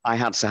 I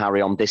had Sir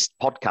Harry on this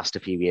podcast a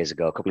few years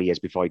ago, a couple of years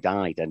before he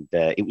died, and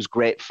it was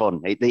great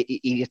fun.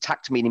 He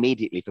attacked me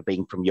immediately for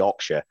being from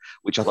Yorkshire,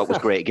 which I thought was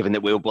great, given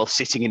that we were both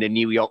sitting in a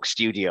New York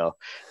studio.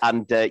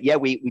 And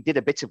we did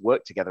a bit of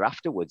work together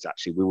afterwards,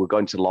 actually. We were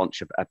going to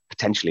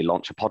potentially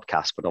launch a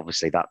podcast, but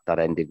obviously that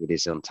ended with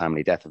his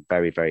untimely death. I'm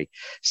very, very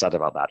sad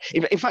about that.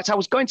 In fact, I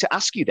was going to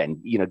ask you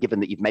then, given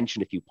that you've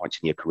mentioned a few points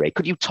in your career,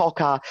 could you talk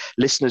our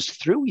listeners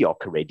through your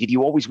career? Did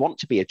you always want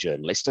to be a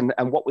journalist, and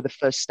what were the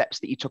first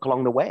steps that you took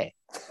along the way?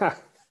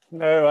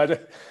 No, I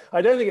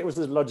don't think it was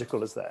as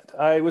logical as that.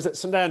 I was at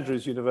St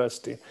Andrews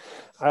University.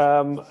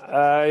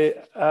 I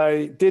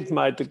did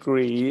my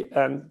degree,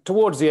 and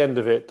towards the end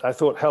of it, I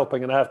thought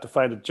helping and I have to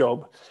find a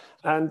job.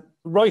 And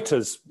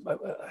Reuters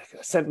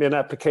sent me an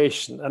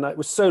application, and it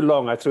was so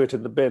long I threw it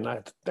in the bin.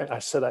 I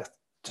said, I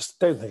just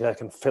don't think I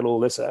can fill all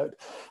this out.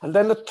 And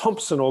then the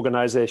Thompson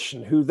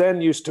organization, who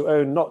then used to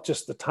own not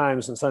just the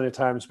Times and Sunday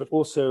Times, but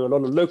also a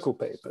lot of local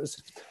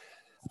papers,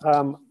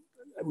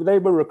 they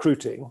were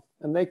recruiting.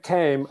 And they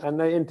came and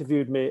they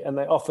interviewed me and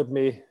they offered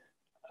me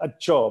a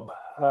job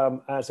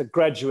as a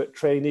graduate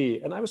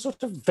trainee, and I was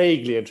sort of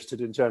vaguely interested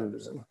in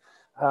journalism.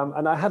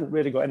 And I hadn't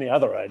really got any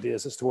other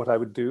ideas as to what I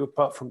would do,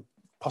 apart from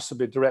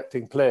possibly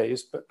directing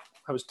plays, but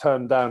I was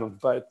turned down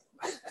by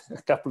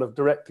a couple of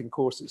directing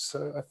courses,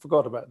 so I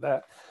forgot about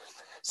that.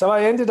 So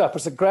I ended up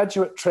as a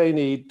graduate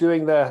trainee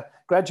doing their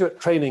graduate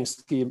training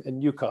scheme in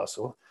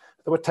Newcastle.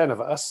 There were 10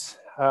 of us.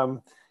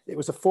 It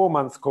was a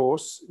 4-month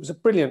course. It was a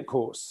brilliant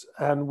course.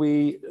 And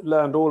we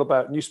learned all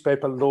about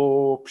newspaper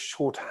law,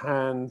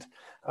 shorthand,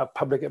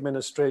 public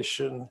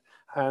administration.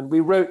 And we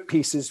wrote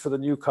pieces for the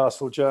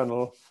Newcastle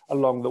Journal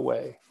along the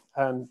way.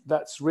 And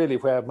that's really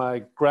where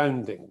my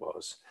grounding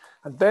was.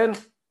 And then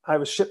I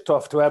was shipped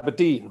off to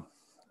Aberdeen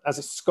as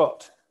a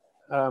Scot.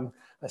 I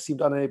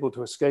seemed unable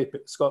to escape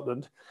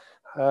Scotland.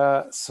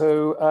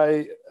 So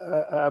I,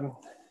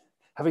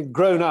 having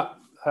grown up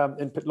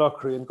in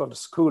Pitlochry and gone to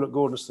school at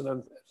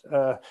Gordonstoun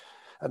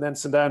and then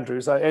St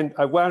Andrews,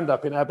 I wound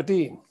up in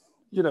Aberdeen,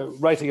 you know,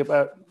 writing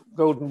about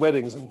golden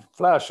weddings and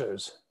flower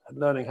shows and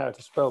learning how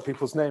to spell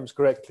people's names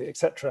correctly,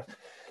 etc.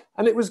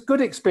 And it was good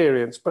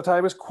experience, but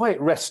I was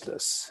quite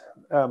restless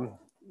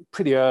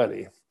pretty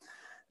early.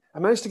 I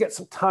managed to get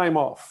some time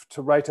off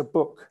to write a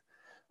book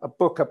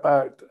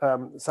about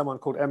someone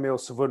called Emil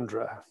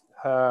Savundra.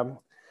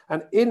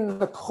 And in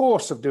the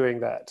course of doing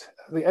that,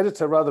 the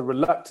editor rather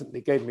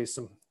reluctantly gave me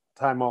some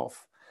time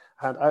off.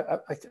 And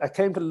I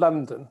came to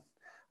London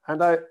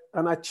and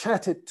I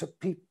chatted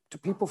to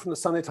people from the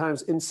Sunday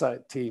Times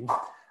Insight team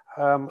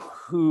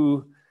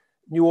who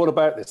knew all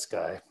about this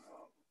guy.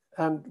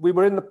 And we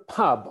were in the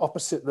pub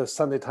opposite the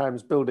Sunday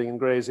Times building in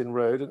Gray's Inn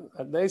Road.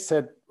 And they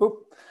said, oh,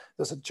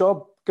 there's a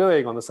job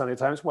going on the Sunday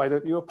Times. Why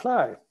don't you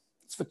apply?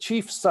 It's for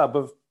chief sub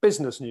of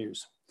business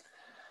news.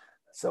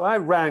 So I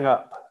rang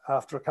up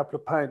after a couple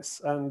of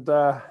pints and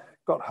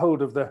got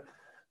hold of the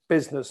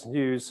business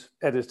news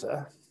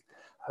editor,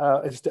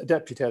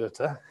 deputy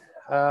editor,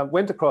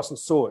 went across and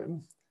saw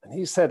him. And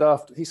he said,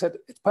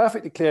 it's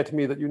perfectly clear to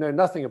me that you know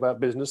nothing about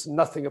business and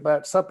nothing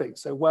about subbing.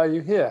 So why are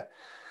you here?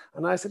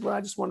 And I said, well,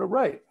 I just want to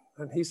write.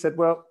 And he said,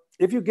 well,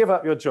 if you give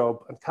up your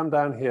job and come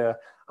down here,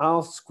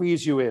 I'll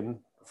squeeze you in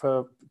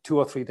for 2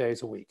 or 3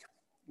 days a week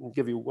and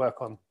give you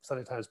work on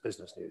Sunday Times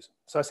Business News.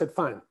 So I said,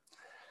 fine.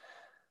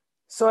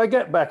 So I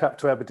get back up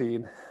to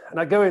Aberdeen and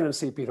I go in and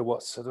see Peter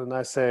Watson and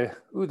I say,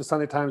 ooh, the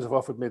Sunday Times have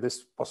offered me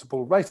this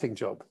possible writing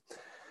job.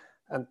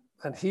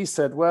 And he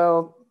said,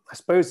 well, I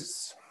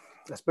suppose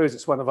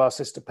it's one of our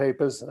sister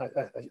papers. And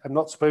I'm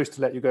not supposed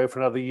to let you go for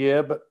another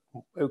year, but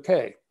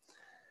okay.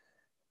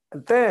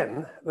 And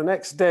then the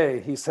next day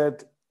he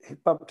said, he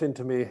bumped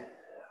into me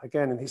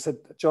again and he said,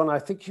 John, I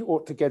think you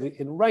ought to get it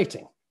in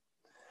writing.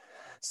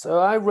 So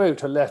I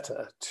wrote a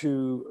letter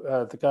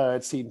to the guy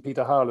I'd seen,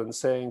 Peter Harland,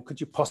 saying, could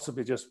you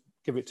possibly just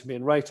give it to me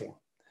in writing?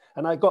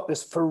 And I got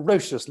this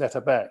ferocious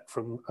letter back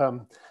from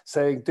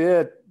saying,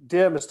 dear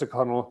Mr.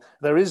 Connell,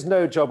 there is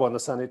no job on the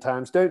Sunday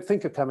Times. Don't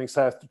think of coming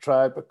south to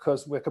try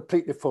because we're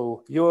completely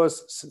full.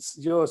 Yours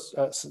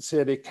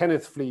sincerely,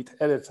 Kenneth Fleet,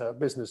 editor,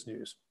 Business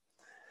News.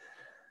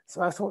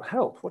 So I thought,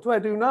 help, what do I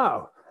do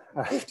now?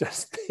 I've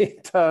just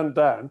been turned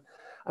down,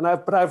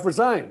 but I've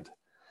resigned.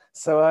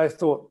 So I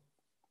thought,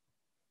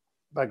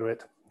 bugger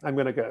it, I'm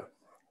going to go.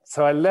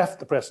 So I left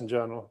the Press and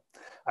Journal.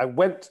 I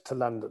went to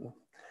London.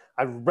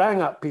 I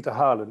rang up Peter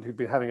Harland, who'd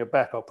been having a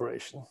back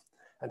operation,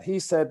 and he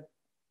said,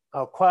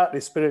 I'll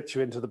quietly spirit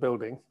you into the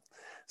building.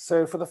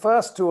 So for the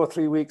first 2 or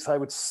 3 weeks, I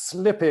would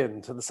slip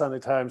into the Sunday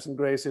Times in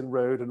Gray's Inn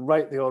Road and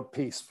write the odd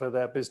piece for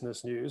their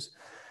business news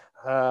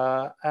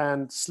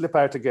and slip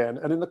out again.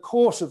 And in the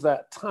course of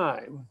that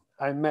time,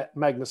 I met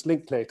Magnus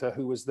Linklater,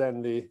 who was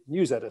then the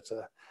news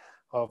editor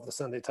of the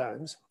Sunday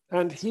Times.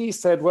 And he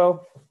said,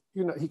 well,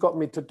 you know, he got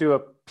me to do a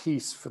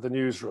piece for the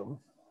newsroom.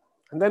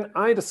 And then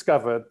I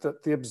discovered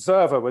that the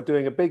Observer were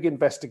doing a big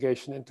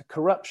investigation into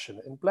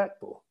corruption in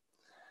Blackpool.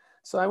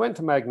 So I went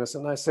to Magnus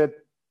and I said,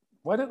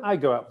 why don't I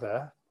go up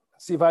there,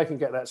 see if I can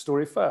get that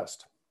story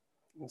first?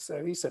 And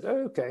so he said,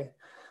 oh, okay.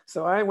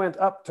 So I went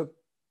up to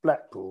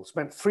Blackpool,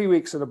 spent 3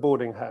 weeks in a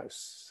boarding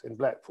house in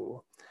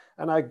Blackpool,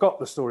 and I got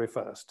the story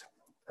first.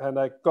 And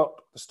I got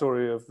the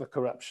story of the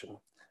corruption.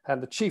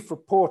 And the chief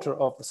reporter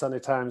of the Sunday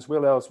Times,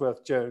 Will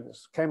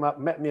Ellsworth-Jones, came up,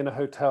 met me in a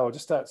hotel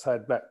just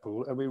outside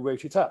Blackpool, and we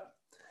wrote it up.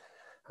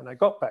 And I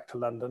got back to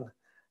London,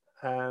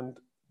 and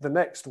the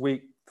next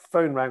week, the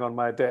phone rang on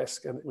my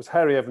desk, and it was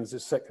Harry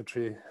Evans'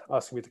 secretary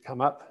asking me to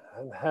come up.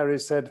 And Harry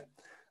said,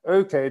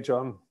 okay,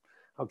 John,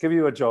 I'll give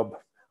you a job.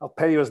 I'll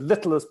pay you as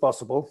little as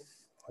possible.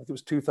 I think it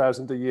was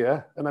 $2,000 a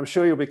year, and I'm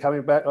sure you'll be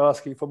coming back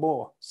asking for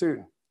more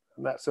soon.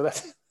 And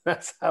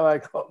that's how I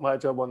got my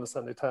job on the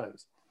Sunday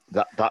Times.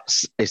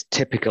 That's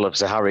typical of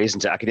Sir Harry,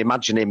 isn't it? I can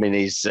imagine him in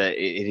his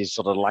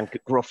sort of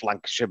gruff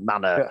Lancashire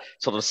manner,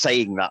 sort of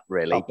saying that,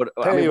 really. But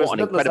I mean, what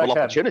an incredible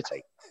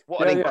opportunity!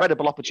 What an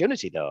incredible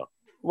opportunity, though.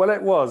 Well,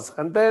 it was,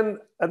 and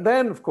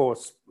then, of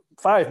course,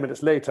 5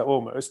 minutes later,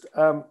 almost,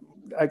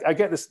 I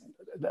get this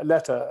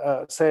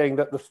letter saying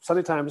that the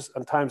Sunday Times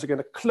and Times are going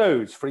to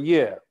close for a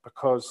year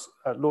because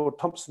Lord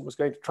Thompson was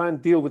going to try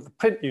and deal with the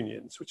print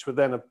unions, which were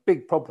then a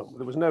big problem.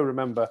 There was no,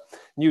 remember,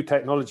 new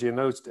technology in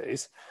those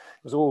days.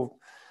 It was all,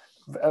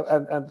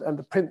 and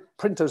the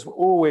printers were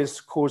always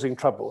causing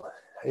trouble.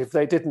 If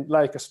they didn't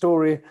like a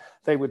story,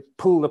 they would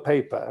pull the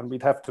paper and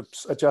we'd have to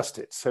adjust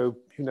it. So,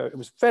 you know, it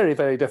was very,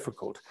 very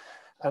difficult.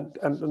 And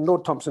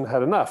Lord Thompson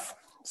had enough.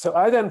 So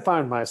I then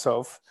found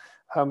myself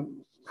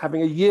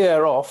having a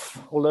year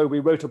off, although we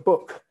wrote a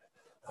book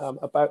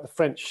about the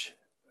French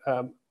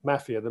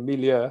mafia, the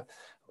milieu,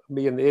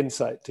 me and the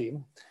Insight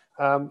team.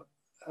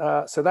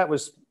 So that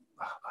was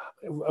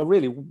a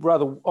really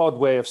rather odd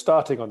way of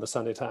starting on the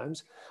Sunday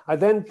Times. I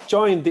then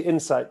joined the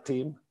Insight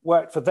team,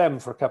 worked for them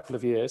for a couple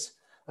of years,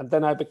 and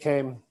then I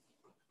became,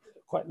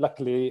 quite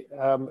luckily,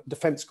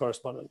 defense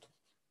correspondent.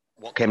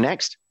 What came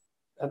next?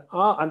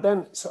 And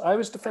then, so I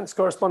was defense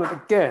correspondent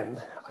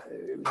again.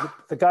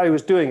 The guy who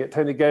was doing it,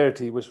 Tony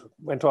Geraghty,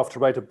 went off to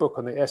write a book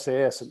on the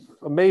SAS. And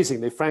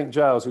amazingly, Frank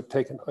Giles, who'd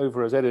taken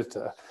over as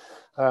editor,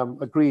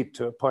 agreed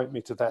to appoint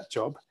me to that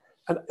job.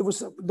 And it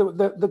was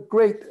a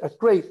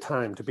great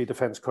time to be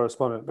defense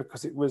correspondent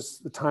because it was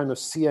the time of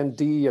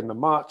CND and the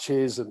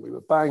marches, and we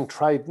were buying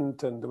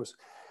Trident, and there was,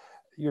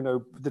 you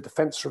know, the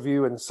Defence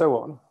Review and so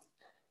on.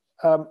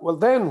 Well,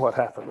 then what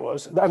happened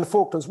was, and the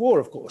Falklands War,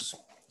 of course.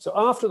 So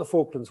after the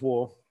Falklands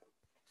War,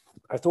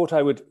 I thought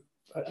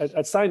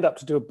I'd signed up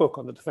to do a book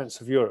on the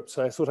defence of Europe.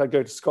 So I thought I'd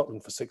go to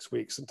Scotland for 6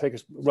 weeks and take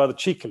rather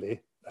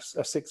cheekily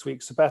a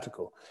 6-week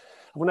sabbatical.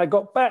 And when I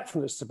got back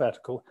from this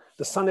sabbatical,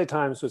 the Sunday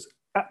Times was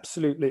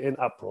absolutely in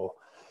uproar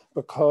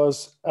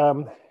because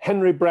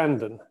Henry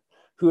Brandon,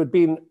 who had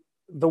been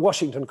the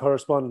Washington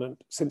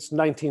correspondent since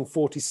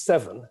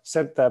 1947,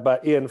 sent there by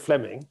Ian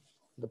Fleming,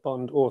 the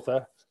Bond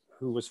author,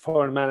 who was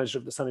foreign manager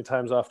of the Sunday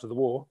Times after the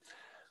war,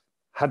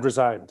 had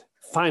resigned.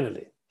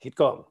 Finally, he'd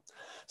gone.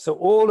 So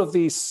all of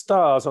these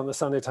stars on the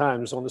Sunday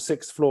Times on the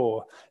 6th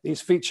floor,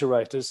 these feature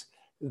writers,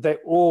 they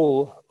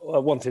all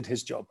wanted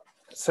his job.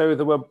 So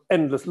there were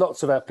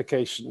lots of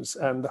applications,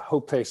 and the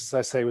whole place, as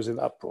I say, was in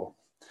uproar.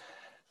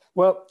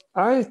 Well,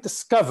 I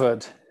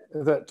discovered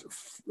that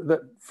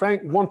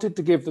Frank wanted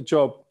to give the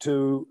job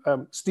to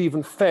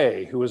Stephen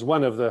Fay, who was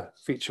one of the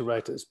feature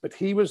writers, but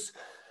he was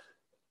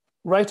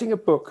writing a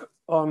book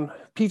on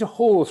Peter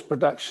Hall's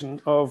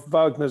production of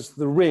Wagner's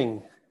The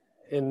Ring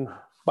in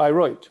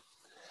Bayreuth,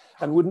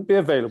 and wouldn't be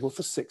available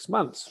for 6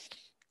 months.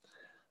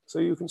 So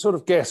you can sort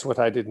of guess what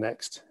I did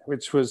next,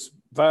 which was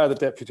via the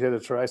deputy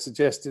editor, I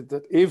suggested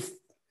that if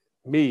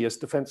me as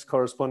defense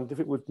correspondent, if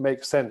it would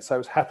make sense, I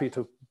was happy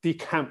to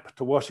decamp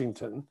to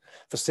Washington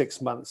for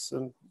 6 months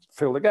and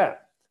fill the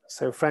gap.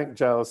 So Frank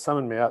Giles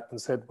summoned me up and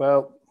said,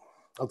 well,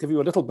 I'll give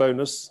you a little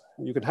bonus,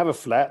 and you can have a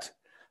flat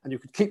and you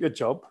could keep your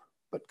job,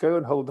 but go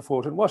and hold the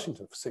fort in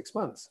Washington for 6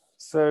 months.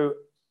 So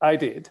I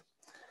did.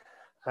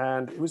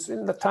 And it was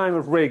in the time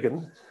of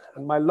Reagan.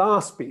 And my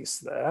last piece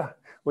there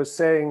was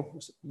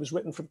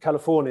written from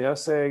California,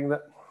 saying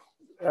that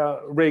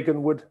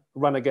Reagan would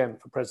run again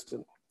for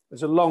president. It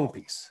was a long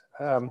piece.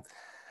 I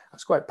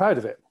was quite proud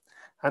of it.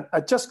 And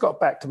I just got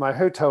back to my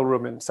hotel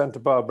room in Santa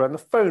Barbara and the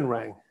phone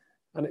rang.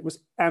 And it was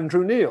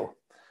Andrew Neil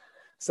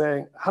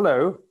saying,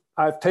 hello,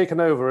 I've taken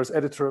over as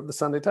editor of the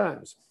Sunday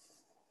Times.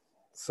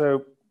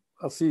 So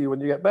I'll see you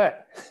when you get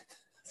back.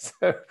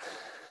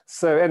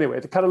 So anyway,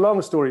 to cut a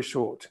long story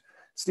short,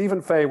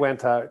 Stephen Fay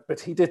went out, but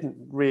he didn't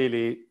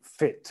really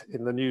fit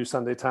in the new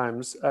Sunday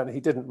Times, and he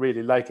didn't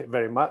really like it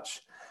very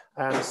much.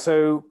 And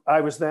so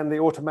I was then the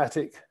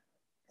automatic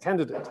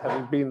candidate,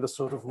 having been the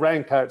sort of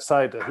rank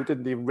outsider who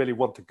didn't even really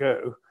want to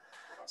go.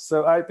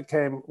 So I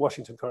became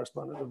Washington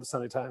correspondent of the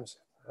Sunday Times,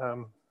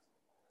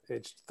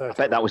 aged 30. I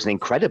bet that was an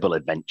incredible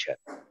adventure.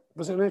 It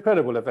was an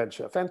incredible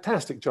adventure,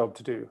 fantastic job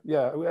to do.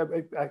 Yeah,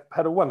 I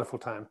had a wonderful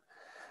time.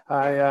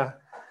 I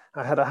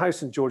had a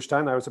house in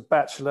Georgetown. I was a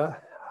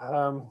bachelor.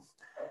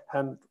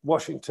 And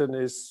Washington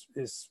is,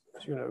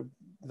 you know,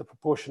 the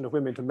proportion of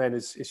women to men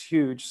is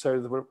huge.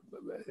 So there were,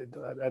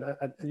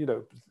 you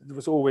know, I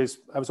was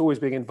always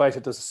being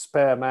invited as a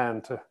spare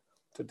man to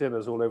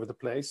dinners all over the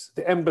place.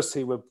 The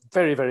embassy were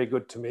very, very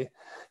good to me.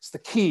 It's the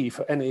key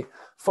for any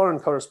foreign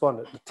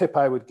correspondent. The tip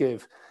I would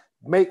give: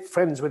 make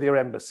friends with your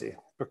embassy,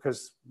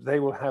 because they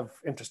will have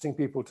interesting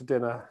people to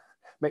dinner.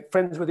 Make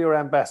friends with your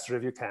ambassador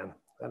if you can.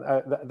 And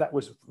that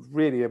was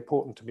really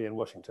important to me in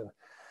Washington.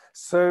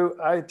 So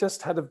I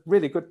just had a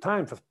really good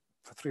time for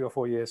 3 or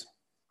 4 years.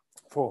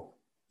 4.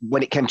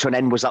 When it came to an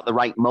end, was that the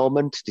right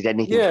moment? Did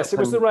anything Yes, happen?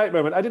 It was the right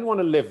moment. I didn't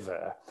want to live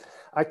there.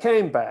 I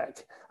came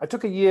back. I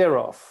took a year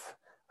off,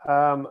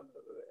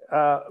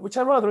 which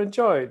I rather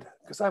enjoyed,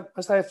 because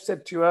as I've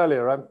said to you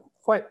earlier, I've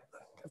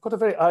got a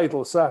very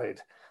idle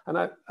side.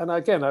 And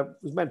again, I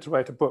was meant to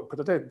write a book,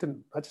 but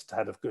I just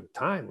had a good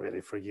time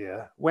really for a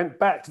year. Went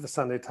back to the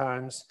Sunday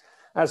Times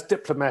as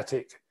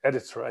diplomatic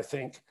editor, I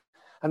think,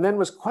 and then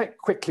was quite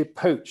quickly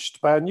poached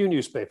by a new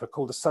newspaper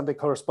called the Sunday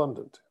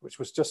Correspondent, which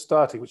was just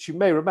starting, which you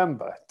may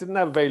remember. It didn't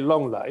have a very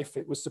long life.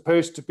 It was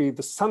supposed to be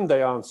the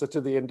Sunday answer to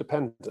the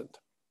Independent,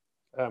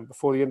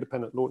 before the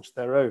Independent launched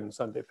their own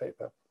Sunday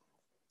paper.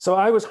 So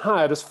I was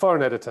hired as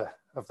foreign editor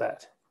of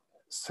that.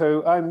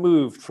 So I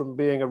moved from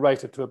being a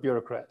writer to a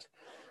bureaucrat.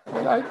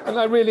 And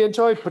I really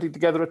enjoyed putting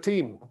together a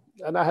team,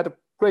 and I had a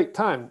great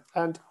time.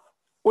 And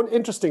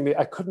interestingly,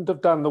 I couldn't have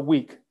done the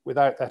week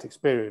without that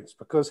experience,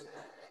 because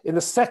in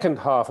the second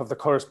half of the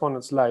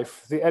correspondent's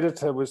life, the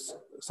editor was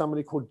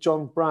somebody called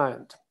John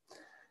Bryant,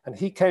 and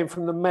he came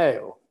from the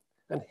Mail,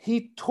 and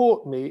he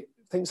taught me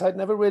things I'd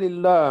never really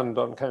learned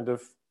on kind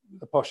of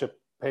the posher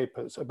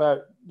papers about,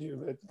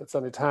 the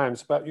Sunday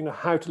Times, about,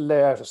 how to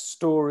lay out a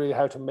story,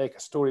 how to make a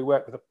story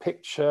work with a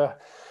picture,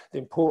 the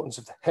importance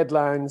of the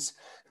headlines,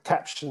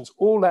 captions,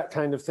 all that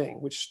kind of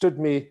thing, which stood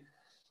me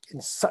in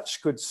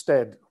such good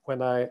stead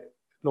when I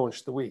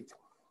launched the Week.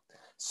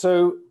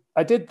 So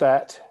I did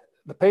that.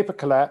 The paper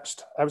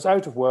collapsed. I was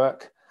out of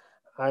work.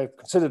 I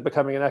considered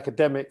becoming an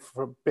academic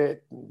for a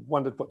bit, and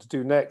wondered what to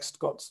do next.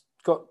 Got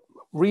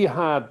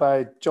rehired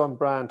by John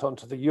Bryant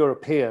onto the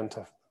European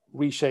to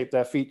reshape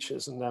their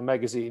features and their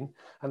magazine.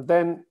 And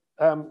then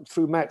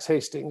through Max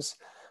Hastings,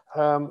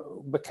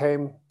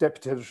 became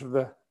deputy editor of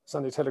the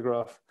Sunday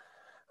Telegraph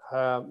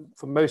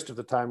for most of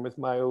the time with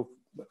my old,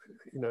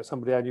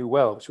 somebody I knew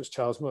well, which was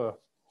Charles Moore.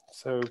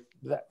 So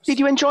that was... Did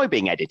you enjoy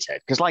being editor?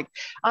 Because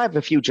I have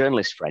a few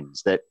journalist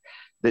friends that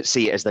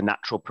see it as the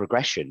natural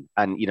progression,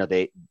 and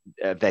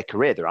their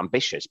career, they're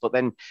ambitious. But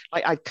then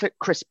I clicked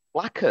Chris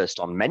Blackhurst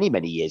on many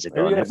years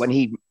ago, yes.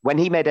 And when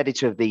he made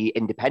editor of the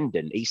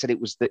Independent, he said it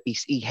was that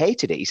he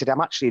hated it. He said, "I'm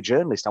actually a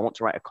journalist. I want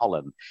to write a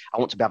column. I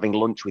want to be having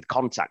lunch with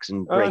contacts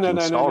and breaking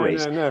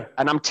stories. No.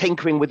 And I'm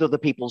tinkering with other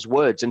people's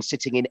words and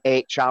sitting in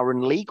HR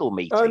and legal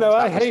meetings." Oh no,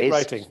 I hate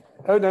writing.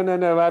 Oh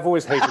no, I've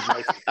always hated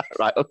writing.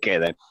 Right, okay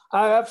then.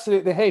 I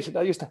absolutely hate it.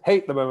 I used to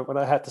hate the moment when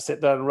I had to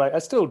sit down and write. I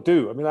still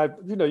do. I mean,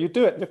 you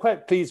do it, and you're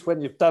quite pleased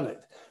when you've done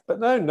it. But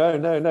no.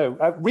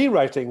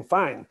 Rewriting,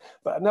 fine.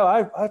 But no,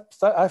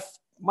 I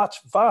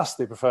much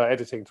vastly prefer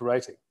editing to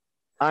writing.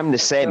 I'm the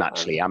same,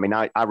 actually. I mean,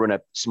 I run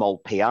a small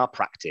PR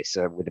practice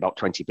with about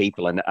 20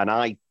 people, and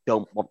I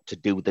don't want to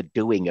do the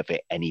doing of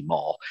it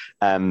anymore.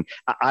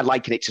 I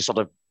liken it to sort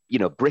of,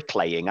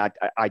 bricklaying. I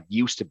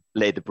used to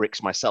lay the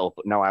bricks myself,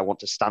 but now I want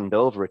to stand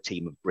over a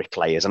team of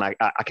bricklayers, and I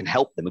can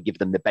help them and give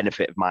them the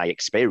benefit of my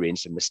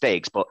experience and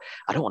mistakes, but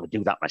I don't want to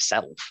do that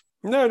myself.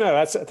 No,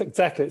 that's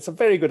exactly. It's a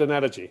very good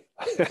analogy.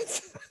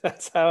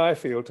 That's how I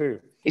feel too.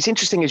 It's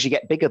interesting as you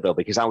get bigger, though,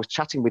 because I was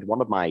chatting with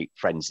one of my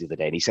friends the other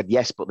day, and he said,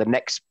 yes, but the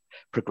next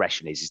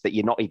progression is that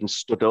you're not even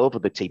stood over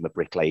the team of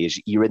bricklayers.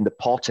 You're in the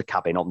porter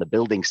cabin on the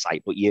building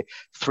site, but you're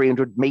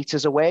 300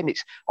 meters away,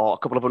 or a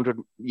couple of hundred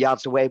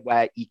yards away,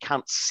 where you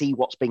can't see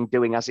what's being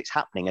doing as it's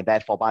happening. And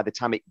therefore, by the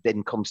time it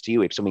then comes to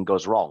you, if something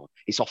goes wrong,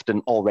 it's often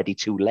already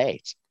too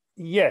late.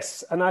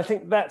 Yes, and I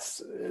think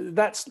that's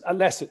a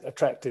less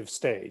attractive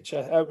stage.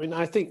 I mean,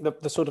 I think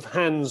the sort of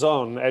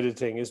hands-on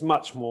editing is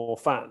much more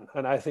fun,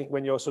 and I think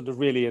when you're sort of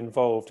really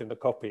involved in the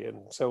copy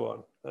and so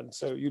on, and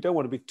so you don't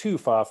want to be too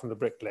far from the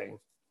bricklaying.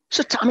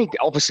 So, I mean,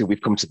 obviously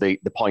we've come to the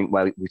point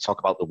where we talk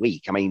about the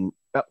Week. I mean,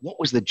 what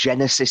was the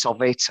genesis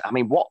of it? I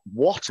mean,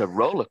 what a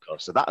roller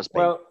coaster that has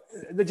been. Well,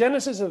 the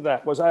genesis of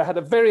that was I had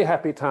a very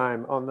happy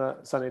time on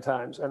the Sunday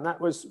Times, and that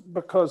was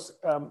because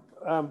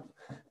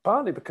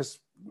partly because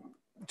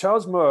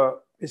Charles Moore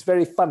is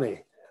very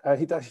funny.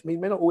 He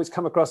may not always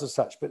come across as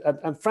such, but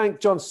and Frank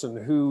Johnson,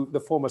 who the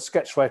former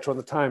sketch writer on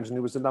the Times and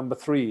who was the number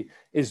 3,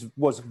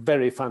 was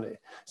very funny.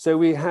 So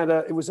we had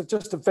it was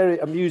just a very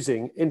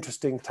amusing,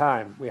 interesting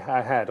time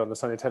I had on the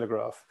Sunday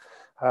Telegraph,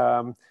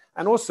 and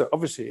also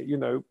obviously,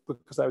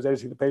 because I was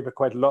editing the paper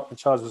quite a lot and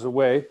Charles was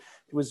away,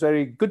 it was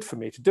very good for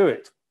me to do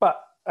it. But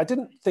I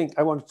didn't think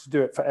I wanted to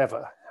do it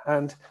forever,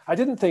 and I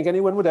didn't think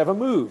anyone would ever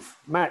move.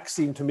 Max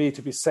seemed to me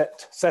to be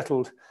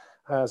settled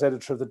as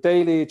editor of the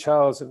Daily,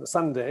 Charles in the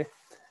Sunday.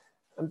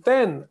 And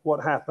then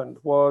what happened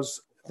was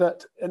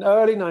that in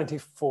early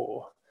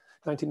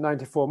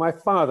 1994, my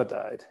father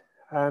died.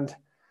 And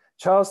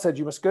Charles said,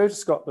 you must go to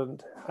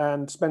Scotland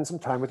and spend some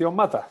time with your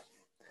mother.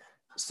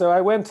 So I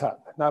went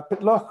up. Now,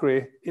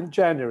 Pitlochry in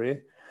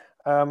January,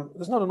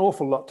 there's not an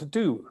awful lot to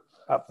do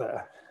up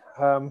there.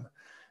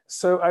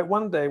 So I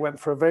one day went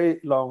for a very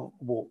long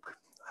walk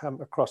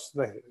across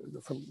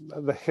from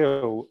the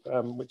hill,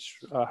 which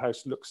our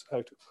house looks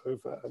out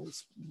over, and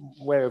it's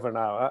way over an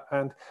hour.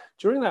 And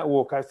during that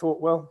walk, I thought,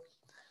 well,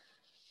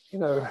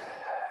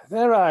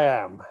 there I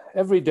am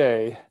every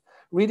day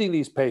reading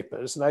these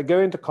papers, and I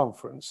go into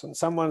conference, and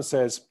someone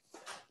says,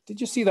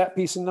 "Did you see that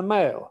piece in the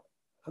Mail?"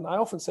 And I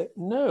often say,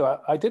 "No,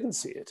 I didn't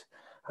see it."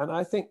 And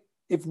I think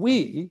if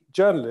we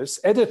journalists,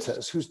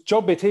 editors, whose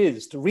job it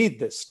is to read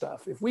this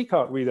stuff, if we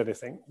can't read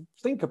anything,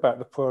 think about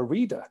the poor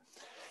reader.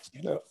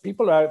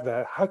 People are out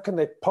there, how can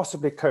they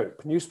possibly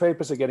cope?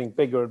 Newspapers are getting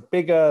bigger and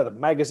bigger. The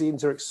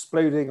magazines are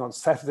exploding on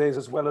Saturdays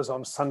as well as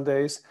on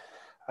Sundays.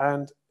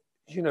 And,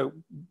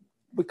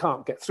 we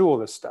can't get through all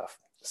this stuff.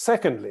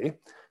 Secondly,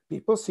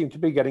 people seem to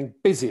be getting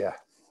busier,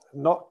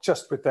 not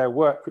just with their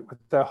work, but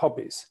with their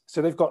hobbies.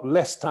 So they've got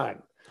less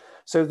time.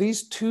 So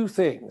these two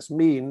things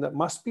mean there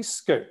must be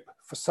scope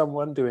for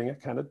someone doing a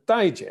kind of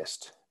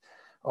digest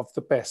of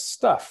the best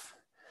stuff.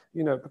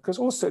 because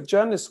also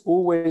journalists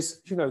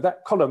always,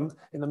 that column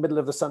in the middle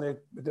of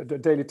the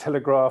Daily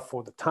Telegraph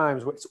or the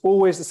Times, it's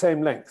always the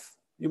same length.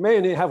 You may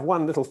only have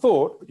one little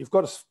thought, but you've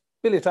got to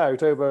spill it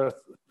out over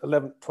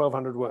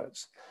 1,200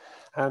 words.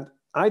 And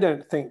I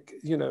don't think,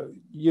 you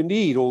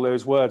need all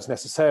those words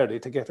necessarily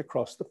to get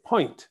across the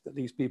point that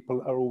these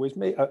people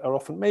are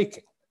often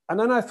making. And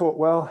then I thought,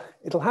 well,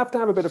 it'll have to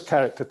have a bit of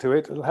character to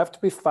it. It'll have to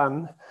be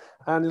fun,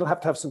 and it'll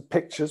have to have some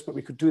pictures, but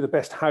we could do the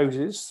best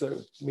houses. So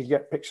we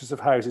get pictures of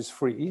houses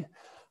free.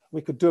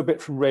 We could do a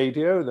bit from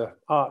radio. The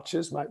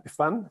Archers might be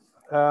fun.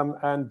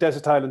 And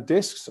Desert Island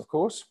Discs, of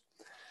course.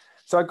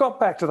 So I got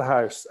back to the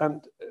house,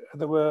 and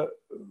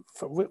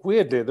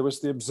weirdly,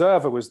 the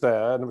Observer was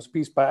there, and there was a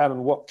piece by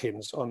Alan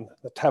Watkins on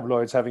the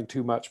tabloids having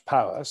too much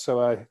power.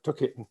 So I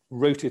took it and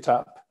wrote it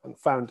up and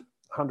found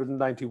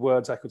 190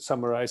 words. I could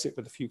summarize it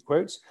with a few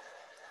quotes.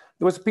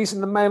 There was a piece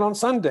in the Mail on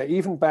Sunday,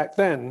 even back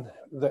then,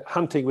 that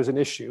hunting was an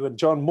issue, and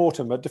John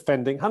Mortimer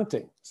defending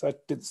hunting. So I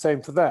did the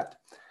same for that.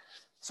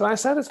 So I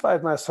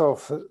satisfied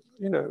myself that,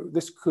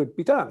 this could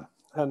be done.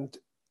 And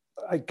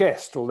I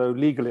guessed, although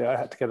legally I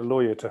had to get a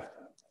lawyer to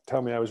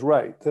tell me I was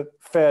right, that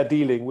fair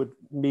dealing would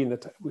mean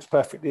that it was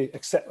perfectly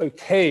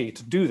okay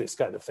to do this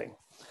kind of thing.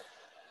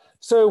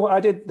 So I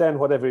did then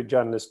what every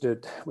journalist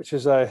did, which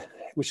is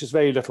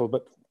very little,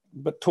 but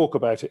talk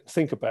about it,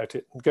 think about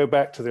it, and go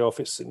back to the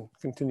office and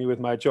continue with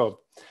my job.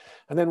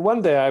 And then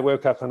one day I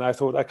woke up and I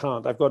thought,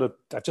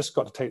 I've just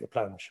got to take the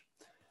plunge.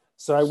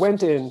 So I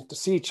went in to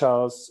see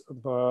Charles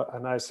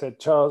and I said,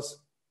 Charles,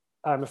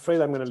 I'm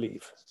afraid I'm going to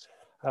leave.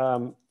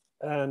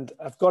 And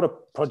I've got a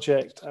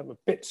project. I'm a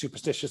bit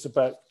superstitious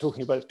about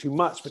talking about it too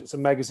much, but it's a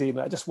magazine.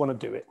 I just want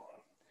to do it.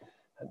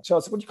 And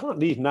Charles said, well, you can't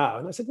leave now.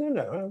 And I said,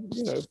 no,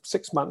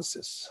 6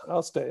 months,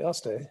 I'll stay.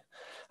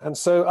 And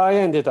so I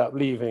ended up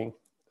leaving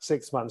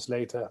 6 months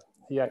later.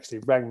 He actually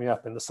rang me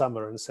up in the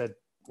summer and said,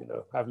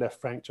 I've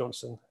left Frank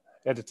Johnson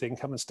editing,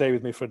 come and stay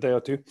with me for a day or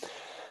two.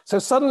 So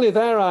suddenly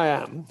there I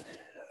am.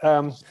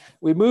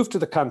 We moved to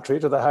the country,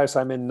 to the house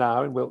I'm in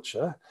now in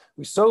Wiltshire.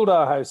 We sold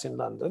our house in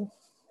London.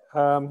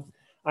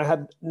 I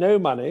had no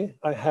money.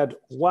 I had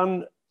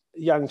one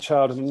young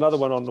child and another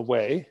one on the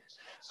way.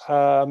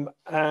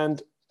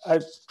 And I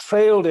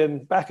trailed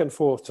in back and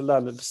forth to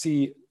London to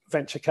see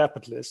venture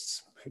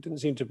capitalists who didn't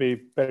seem to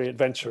be very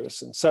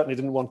adventurous and certainly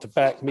didn't want to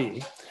back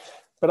me.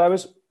 But I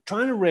was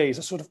trying to raise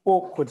a sort of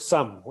awkward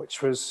sum,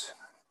 which was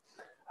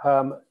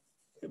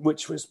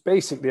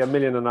basically $1.5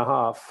 million.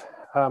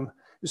 It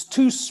was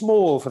too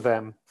small for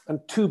them and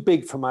too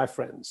big for my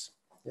friends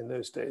in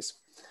those days.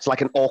 It's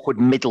like an awkward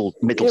middle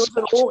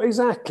spot.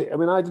 Exactly. I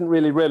mean, I didn't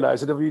really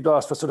realize that if you'd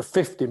asked for sort of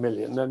 50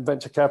 million, then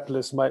venture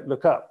capitalists might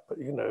look up, but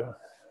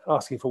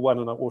asking for one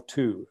or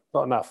two,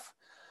 not enough.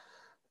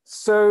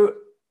 So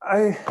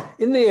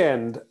in the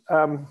end,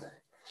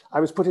 I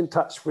was put in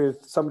touch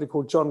with somebody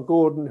called John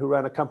Gordon, who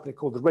ran a company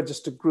called the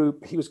Register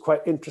Group. He was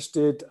quite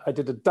interested. I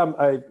did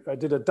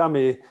a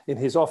dummy in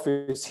his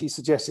office. He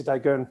suggested I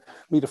go and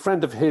meet a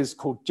friend of his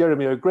called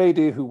Jeremy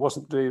O'Grady, who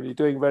wasn't really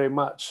doing very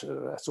much,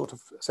 sort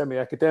of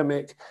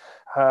semi-academic.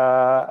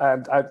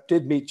 And I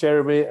did meet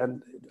Jeremy,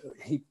 and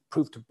he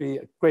proved to be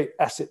a great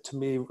asset to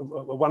me, a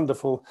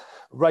wonderful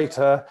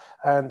writer,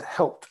 and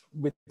helped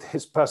with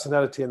his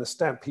personality and the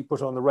stamp he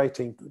put on the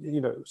writing.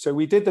 So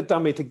we did the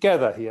dummy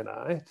together, he and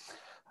I.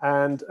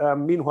 And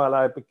meanwhile,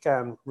 I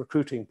began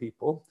recruiting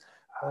people.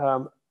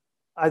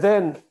 I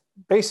then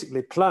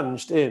basically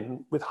plunged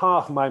in with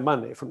half my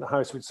money from the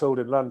house we'd sold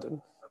in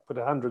London, put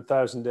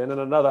 100,000 in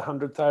and another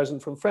 100,000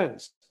 from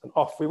friends, and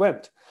off we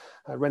went.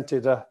 I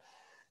rented a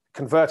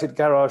converted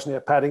garage near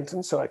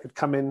Paddington so I could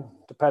come in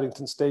to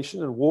Paddington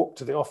Station and walk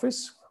to the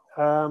office.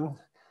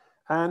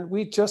 And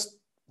we just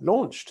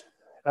launched.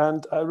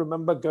 And I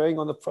remember going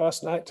on the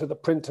first night to the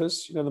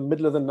printers, in the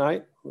middle of the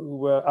night, who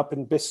were up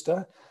in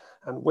Bicester,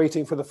 and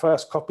waiting for the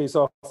first copies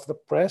off the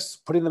press,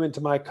 putting them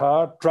into my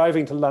car,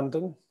 driving to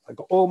London. I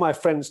got all my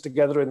friends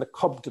together in the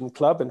Cobden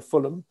Club in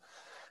Fulham.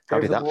 How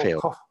did that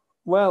feel?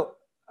 Well,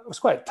 I was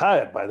quite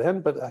tired by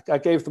then, but I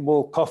gave them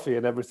all coffee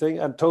and everything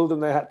and told them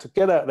they had to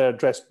get out their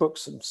address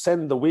books and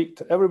send the week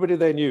to everybody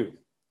they knew.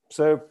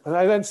 So, and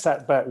I then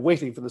sat back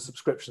waiting for the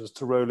subscriptions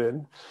to roll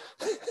in,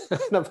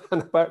 and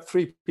about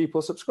 3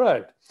 people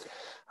subscribed.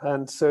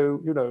 And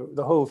so,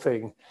 the whole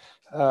thing,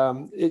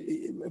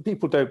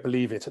 people don't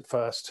believe it at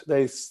first.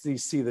 They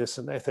see this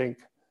and they think,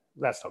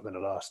 that's not going to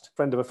last.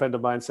 A friend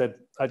of mine said,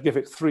 I'd give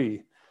it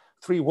 3.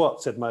 3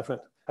 what, said my friend?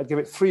 I'd give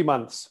it 3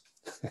 months.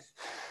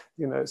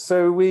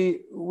 So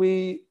we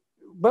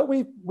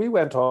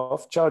went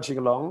off charging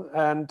along.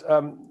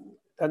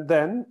 And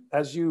then,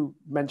 as you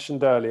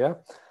mentioned earlier,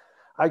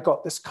 I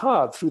got this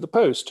card through the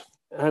post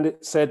and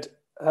it said,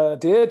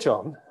 Dear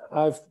John,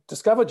 I've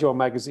discovered your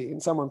magazine.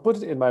 Someone put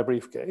it in my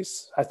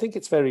briefcase. I think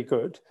it's very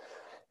good.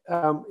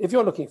 If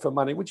you're looking for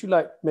money, would you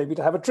like maybe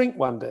to have a drink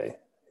one day?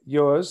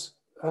 Yours,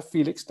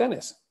 Felix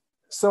Dennis.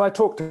 So I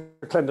talked to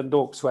Clendon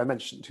Dawkes, who I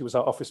mentioned, who was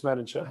our office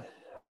manager.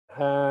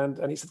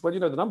 And he said, well,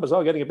 the numbers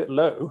are getting a bit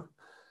low.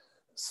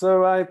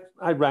 So I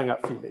rang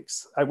up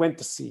Felix. I went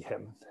to see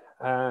him.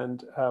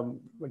 And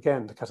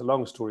again, to cut a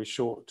long story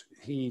short,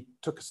 he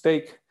took a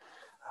stake,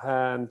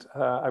 and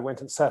I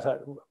went and sat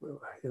out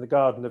in the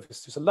garden of his,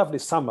 it was a lovely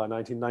summer,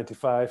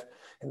 1995,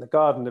 in the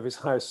garden of his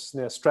house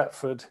near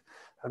Stratford,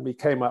 and we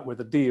came up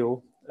with a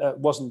deal. It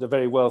wasn't a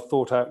very well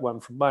thought out one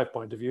from my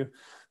point of view,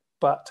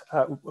 but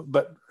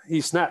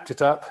he snapped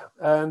it up,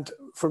 and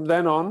from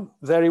then on,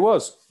 there he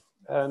was.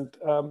 And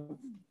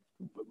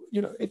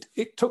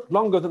it took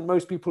longer than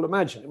most people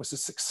imagine. It was a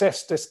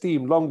success to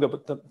esteem longer,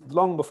 but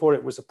long before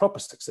it was a proper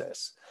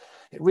success.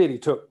 It really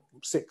took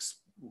 6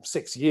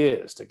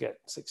 years to get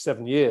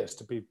 6-7 years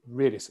to be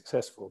really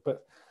successful,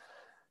 but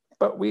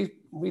we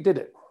did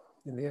it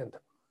in the end.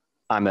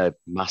 I'm a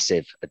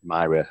massive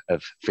admirer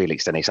of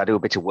Felix Dennis. I do a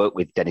bit of work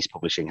with Dennis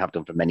Publishing, have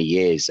done for many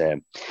years,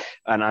 and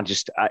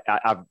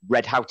I've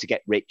read How to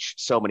Get Rich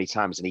so many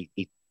times, and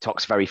he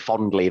talks very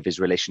fondly of his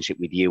relationship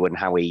with you and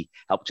how he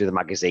helped with the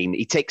magazine.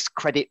 He takes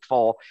credit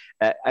for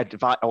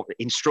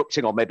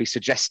instructing or maybe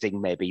suggesting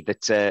maybe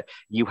that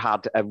you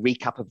had a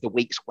recap of the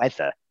week's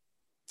weather.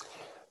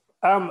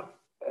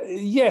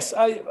 Yes,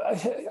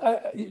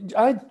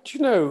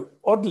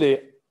 oddly,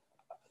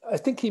 I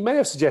think he may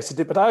have suggested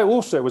it, but I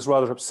also was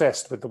rather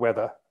obsessed with the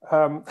weather.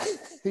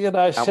 He and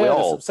I shared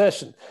this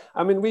obsession.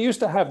 I mean, we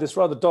used to have this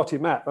rather dotty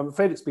map. I'm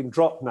afraid it's been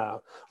dropped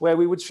now, where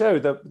we would show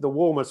the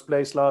warmest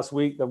place last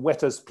week, the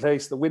wettest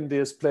place, the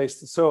windiest place,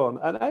 and so on.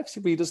 And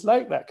actually, readers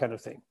like that kind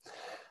of thing.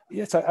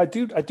 Yes, I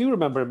do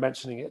remember him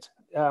mentioning it,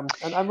 and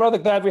I'm rather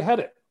glad we had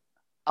it.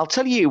 I'll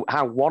tell you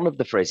how one of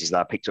the phrases that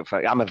I picked up.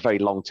 I'm a very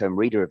long-term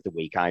reader of the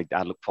week. I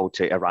look forward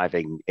to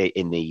arriving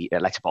in the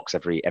letterbox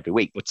every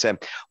week. But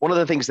one of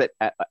the things that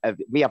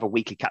we have a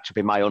weekly catch-up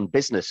in my own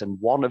business, and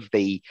one of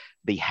the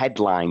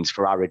headlines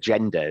for our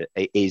agenda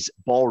is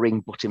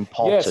boring but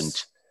important.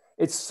 Yes.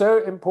 It's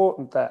so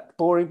important, that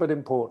boring but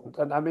important.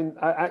 And I mean,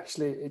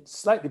 it's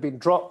slightly been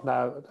dropped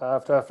now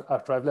after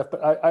I've left,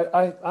 but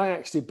I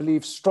actually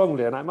believe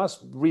strongly, and I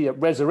must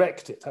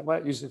resurrect it. I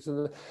might use it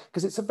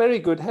because it's a very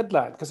good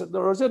headline, because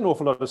there is an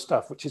awful lot of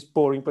stuff which is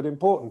boring but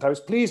important. I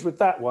was pleased with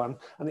that one.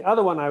 And the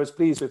other one I was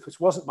pleased with, which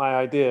wasn't my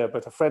idea,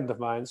 but a friend of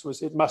mine's,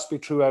 was It Must Be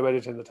True I Read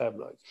It in the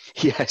Tabloids.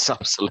 Yes,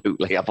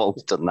 absolutely. I've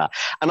always done that.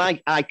 And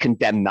I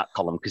condemn that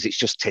column because it's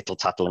just tittle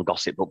tattle and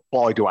gossip, but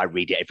boy, do I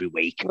read it every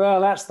week. Well,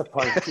 that's the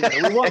point.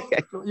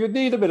 You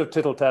need a bit of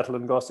tittle tattle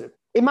and gossip.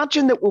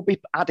 Imagine that we'll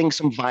be adding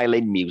some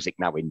violin music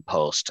now in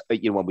post,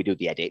 when we do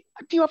the edit.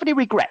 Do you have any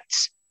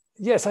regrets?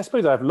 Yes, I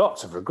suppose I have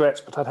lots of regrets,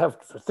 but I'd have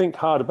to think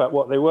hard about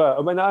what they were.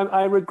 I mean,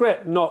 I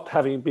regret not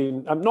having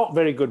been, I'm not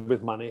very good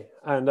with money,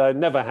 and I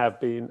never have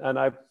been, and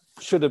I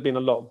should have been a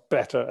lot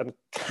better and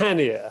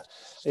cannier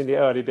in the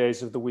early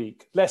days of the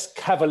week, less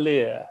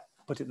cavalier,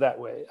 put it that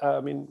way. I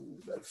mean,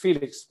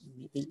 Felix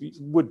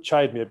would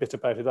chide me a bit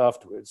about it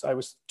afterwards. I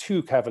was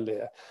too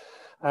cavalier.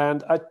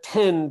 And I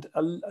tend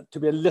to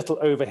be a little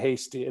over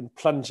hasty in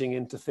plunging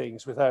into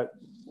things without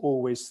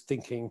always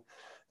thinking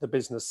the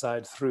business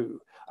side through.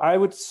 I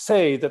would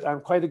say that I'm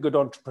quite a good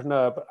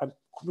entrepreneur, but I'm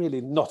really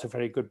not a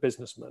very good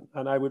businessman.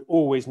 And I would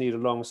always need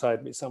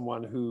alongside me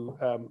someone who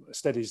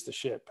steadies the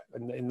ship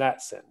in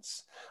that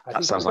sense.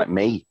 That sounds like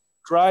me.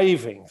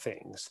 Driving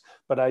things,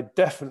 but I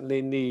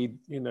definitely need,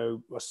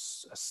 a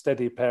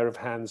steady pair of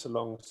hands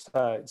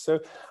alongside. So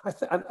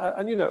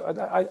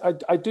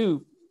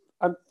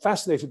I'm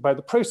fascinated by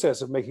the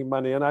process of making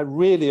money, and I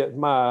really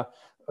admire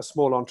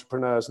small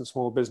entrepreneurs and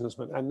small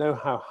businessmen. I know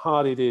how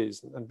hard it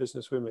is, and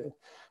businesswomen,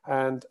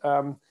 and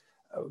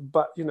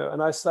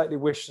I slightly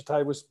wish that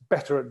I was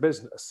better at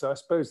business. So I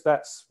suppose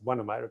that's one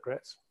of my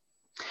regrets.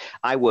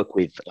 I work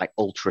with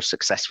ultra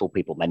successful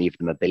people. Many of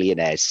them are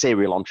billionaires,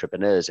 serial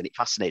entrepreneurs, and it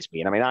fascinates me.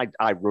 And I mean,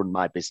 I run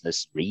my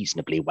business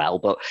reasonably well,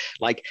 but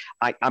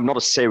I'm not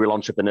a serial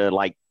entrepreneur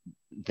like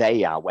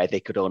they are, where they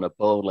could own a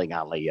bowling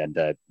alley and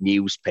a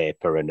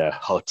newspaper and a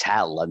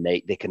hotel, and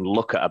they can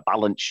look at a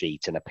balance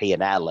sheet and a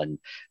P&L and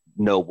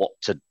know what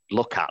to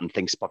look at and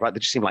things. Right, they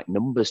just seem like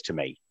numbers to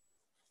me.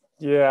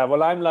 Yeah,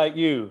 well, I'm like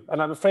you,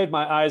 and I'm afraid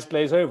my eyes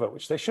glaze over,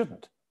 which they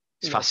shouldn't.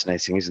 It's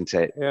fascinating, isn't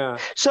it? Yeah.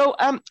 So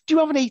do you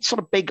have any sort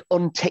of big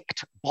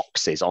unticked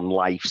boxes on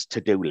life's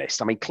to-do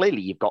list? I mean,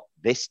 clearly you've got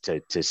this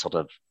to sort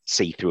of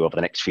see through over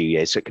the next few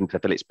years so it can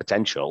fulfill its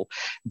potential.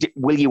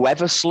 Will you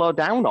ever slow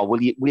down, or will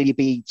you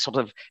be sort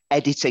of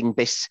editing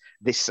this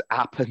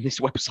app and this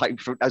website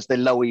as they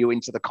lower you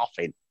into the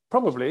coffin?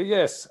 Probably,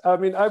 yes. I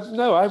mean,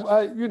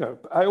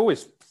 I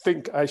always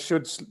think I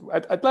should.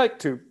 I'd like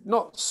to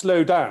not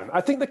slow down.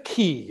 I think the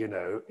key,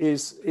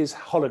 is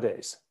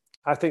holidays.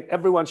 I think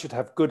everyone should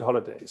have good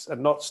holidays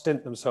and not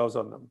stint themselves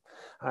on them,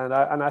 and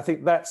I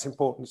think that's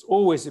important. It's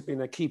always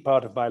been a key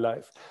part of my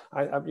life.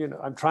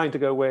 I'm trying to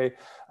go away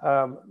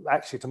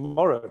actually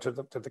tomorrow to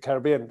the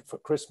Caribbean for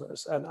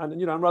Christmas, and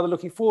I'm rather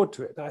looking forward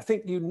to it. And I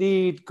think you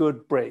need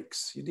good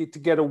breaks. You need to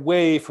get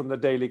away from the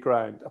daily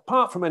grind.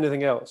 Apart from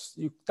anything else,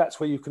 that's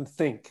where you can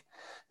think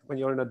when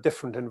you're in a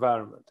different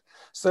environment.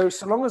 So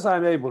long as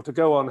I'm able to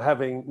go on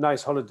having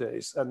nice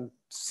holidays and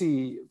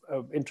see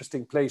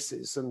interesting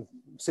places and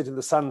sit in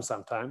the sun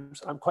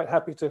sometimes, I'm quite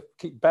happy to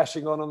keep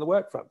bashing on the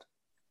work front.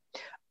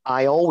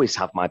 I always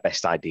have my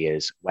best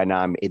ideas when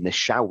I'm in the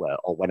shower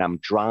or when I'm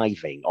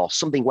driving or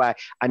something where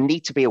I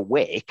need to be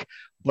awake,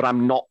 but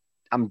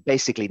I'm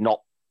basically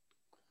not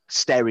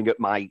staring at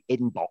my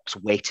inbox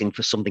waiting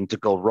for something to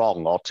go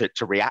wrong or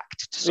to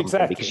react to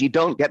something, because you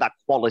don't get that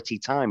quality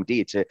time, do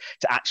you, to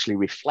actually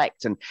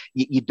reflect, and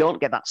you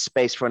don't get that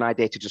space for an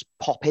idea to just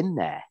pop in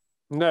there.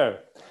 No.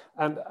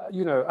 And,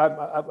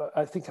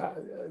 I think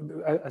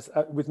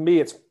with me,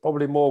 it's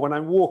probably more when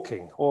I'm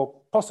walking or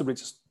possibly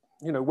just,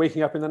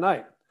 waking up in the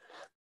night.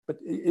 But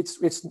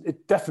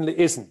it definitely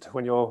isn't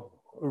when you're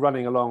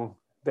running along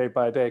day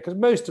by day, because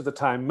most of the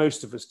time,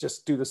 most of us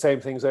just do the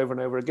same things over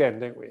and over again,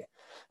 don't we?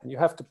 And you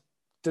have to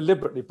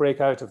deliberately break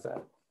out of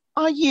that.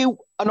 Are you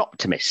an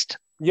optimist?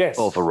 Yes.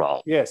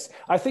 Overall? Yes.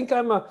 I think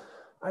I'm a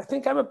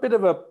bit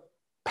of a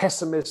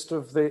pessimist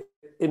of the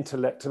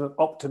intellect and an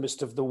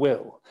optimist of the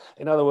will.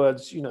 In other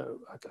words,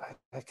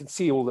 I can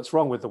see all that's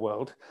wrong with the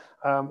world,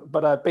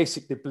 but I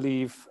basically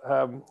believe,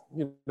 I've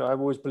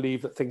always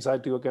believed that things I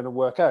do are going to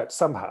work out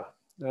somehow.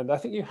 And I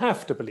think you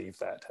have to believe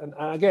that. And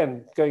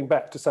again, going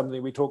back to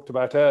something we talked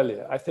about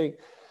earlier, I think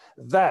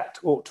that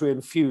ought to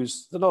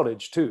infuse the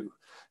knowledge too,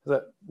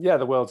 that,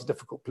 the world's a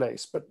difficult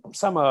place, but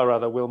somehow or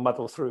other we'll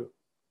muddle through.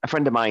 A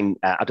friend of mine,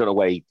 I don't know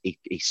where he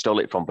stole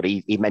it from, but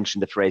he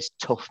mentioned the phrase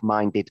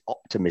tough-minded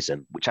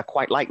optimism, which I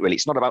quite like, really.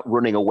 It's not about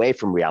running away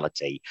from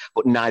reality,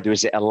 but neither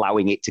is it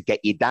allowing it to get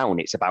you down.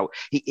 It's about,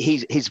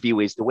 his view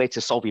is the way to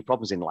solve your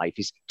problems in life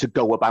is to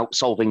go about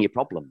solving your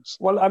problems.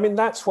 Well, I mean,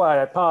 that's why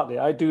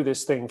I do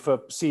this thing for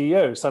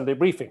CEO, Sunday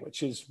Briefing,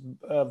 which is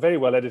very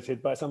well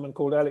edited by someone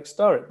called Alex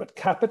Starrett. But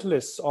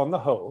capitalists on the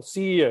whole,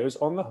 CEOs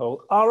on the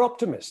whole, are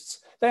optimists.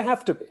 They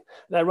have to be.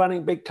 They're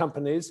running big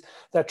companies.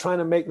 They're trying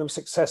to make them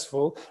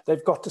successful.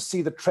 They've got to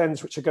see the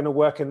trends which are going to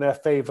work in their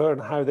favor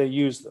and how they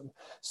use them.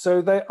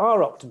 So they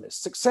are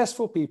optimists.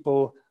 Successful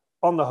people,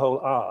 on the whole,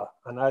 are.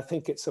 And I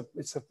think it's a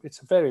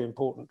very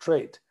important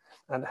trait.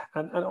 And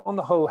on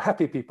the whole,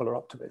 happy people are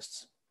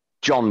optimists.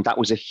 John, that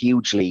was a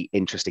hugely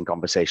interesting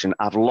conversation.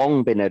 I've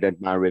long been an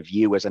admirer of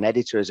you as an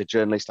editor, as a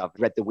journalist. I've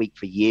read The Week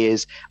for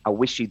years. I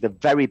wish you the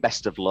very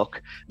best of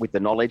luck with the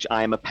knowledge.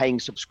 I am a paying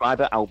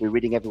subscriber. I'll be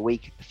reading every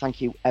week.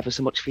 Thank you ever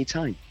so much for your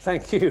time.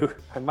 Thank you.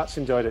 I much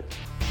enjoyed it.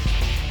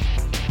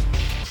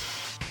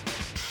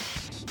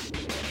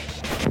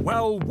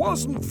 Well,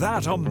 wasn't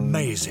that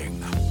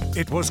amazing?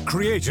 It was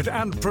created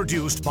and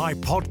produced by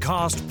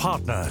Podcast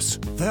Partners.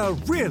 They're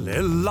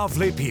really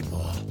lovely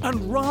people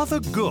and rather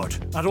good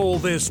at all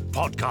this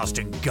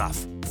podcasting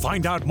guff.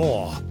 Find out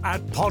more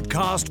at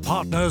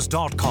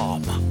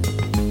podcastpartners.com.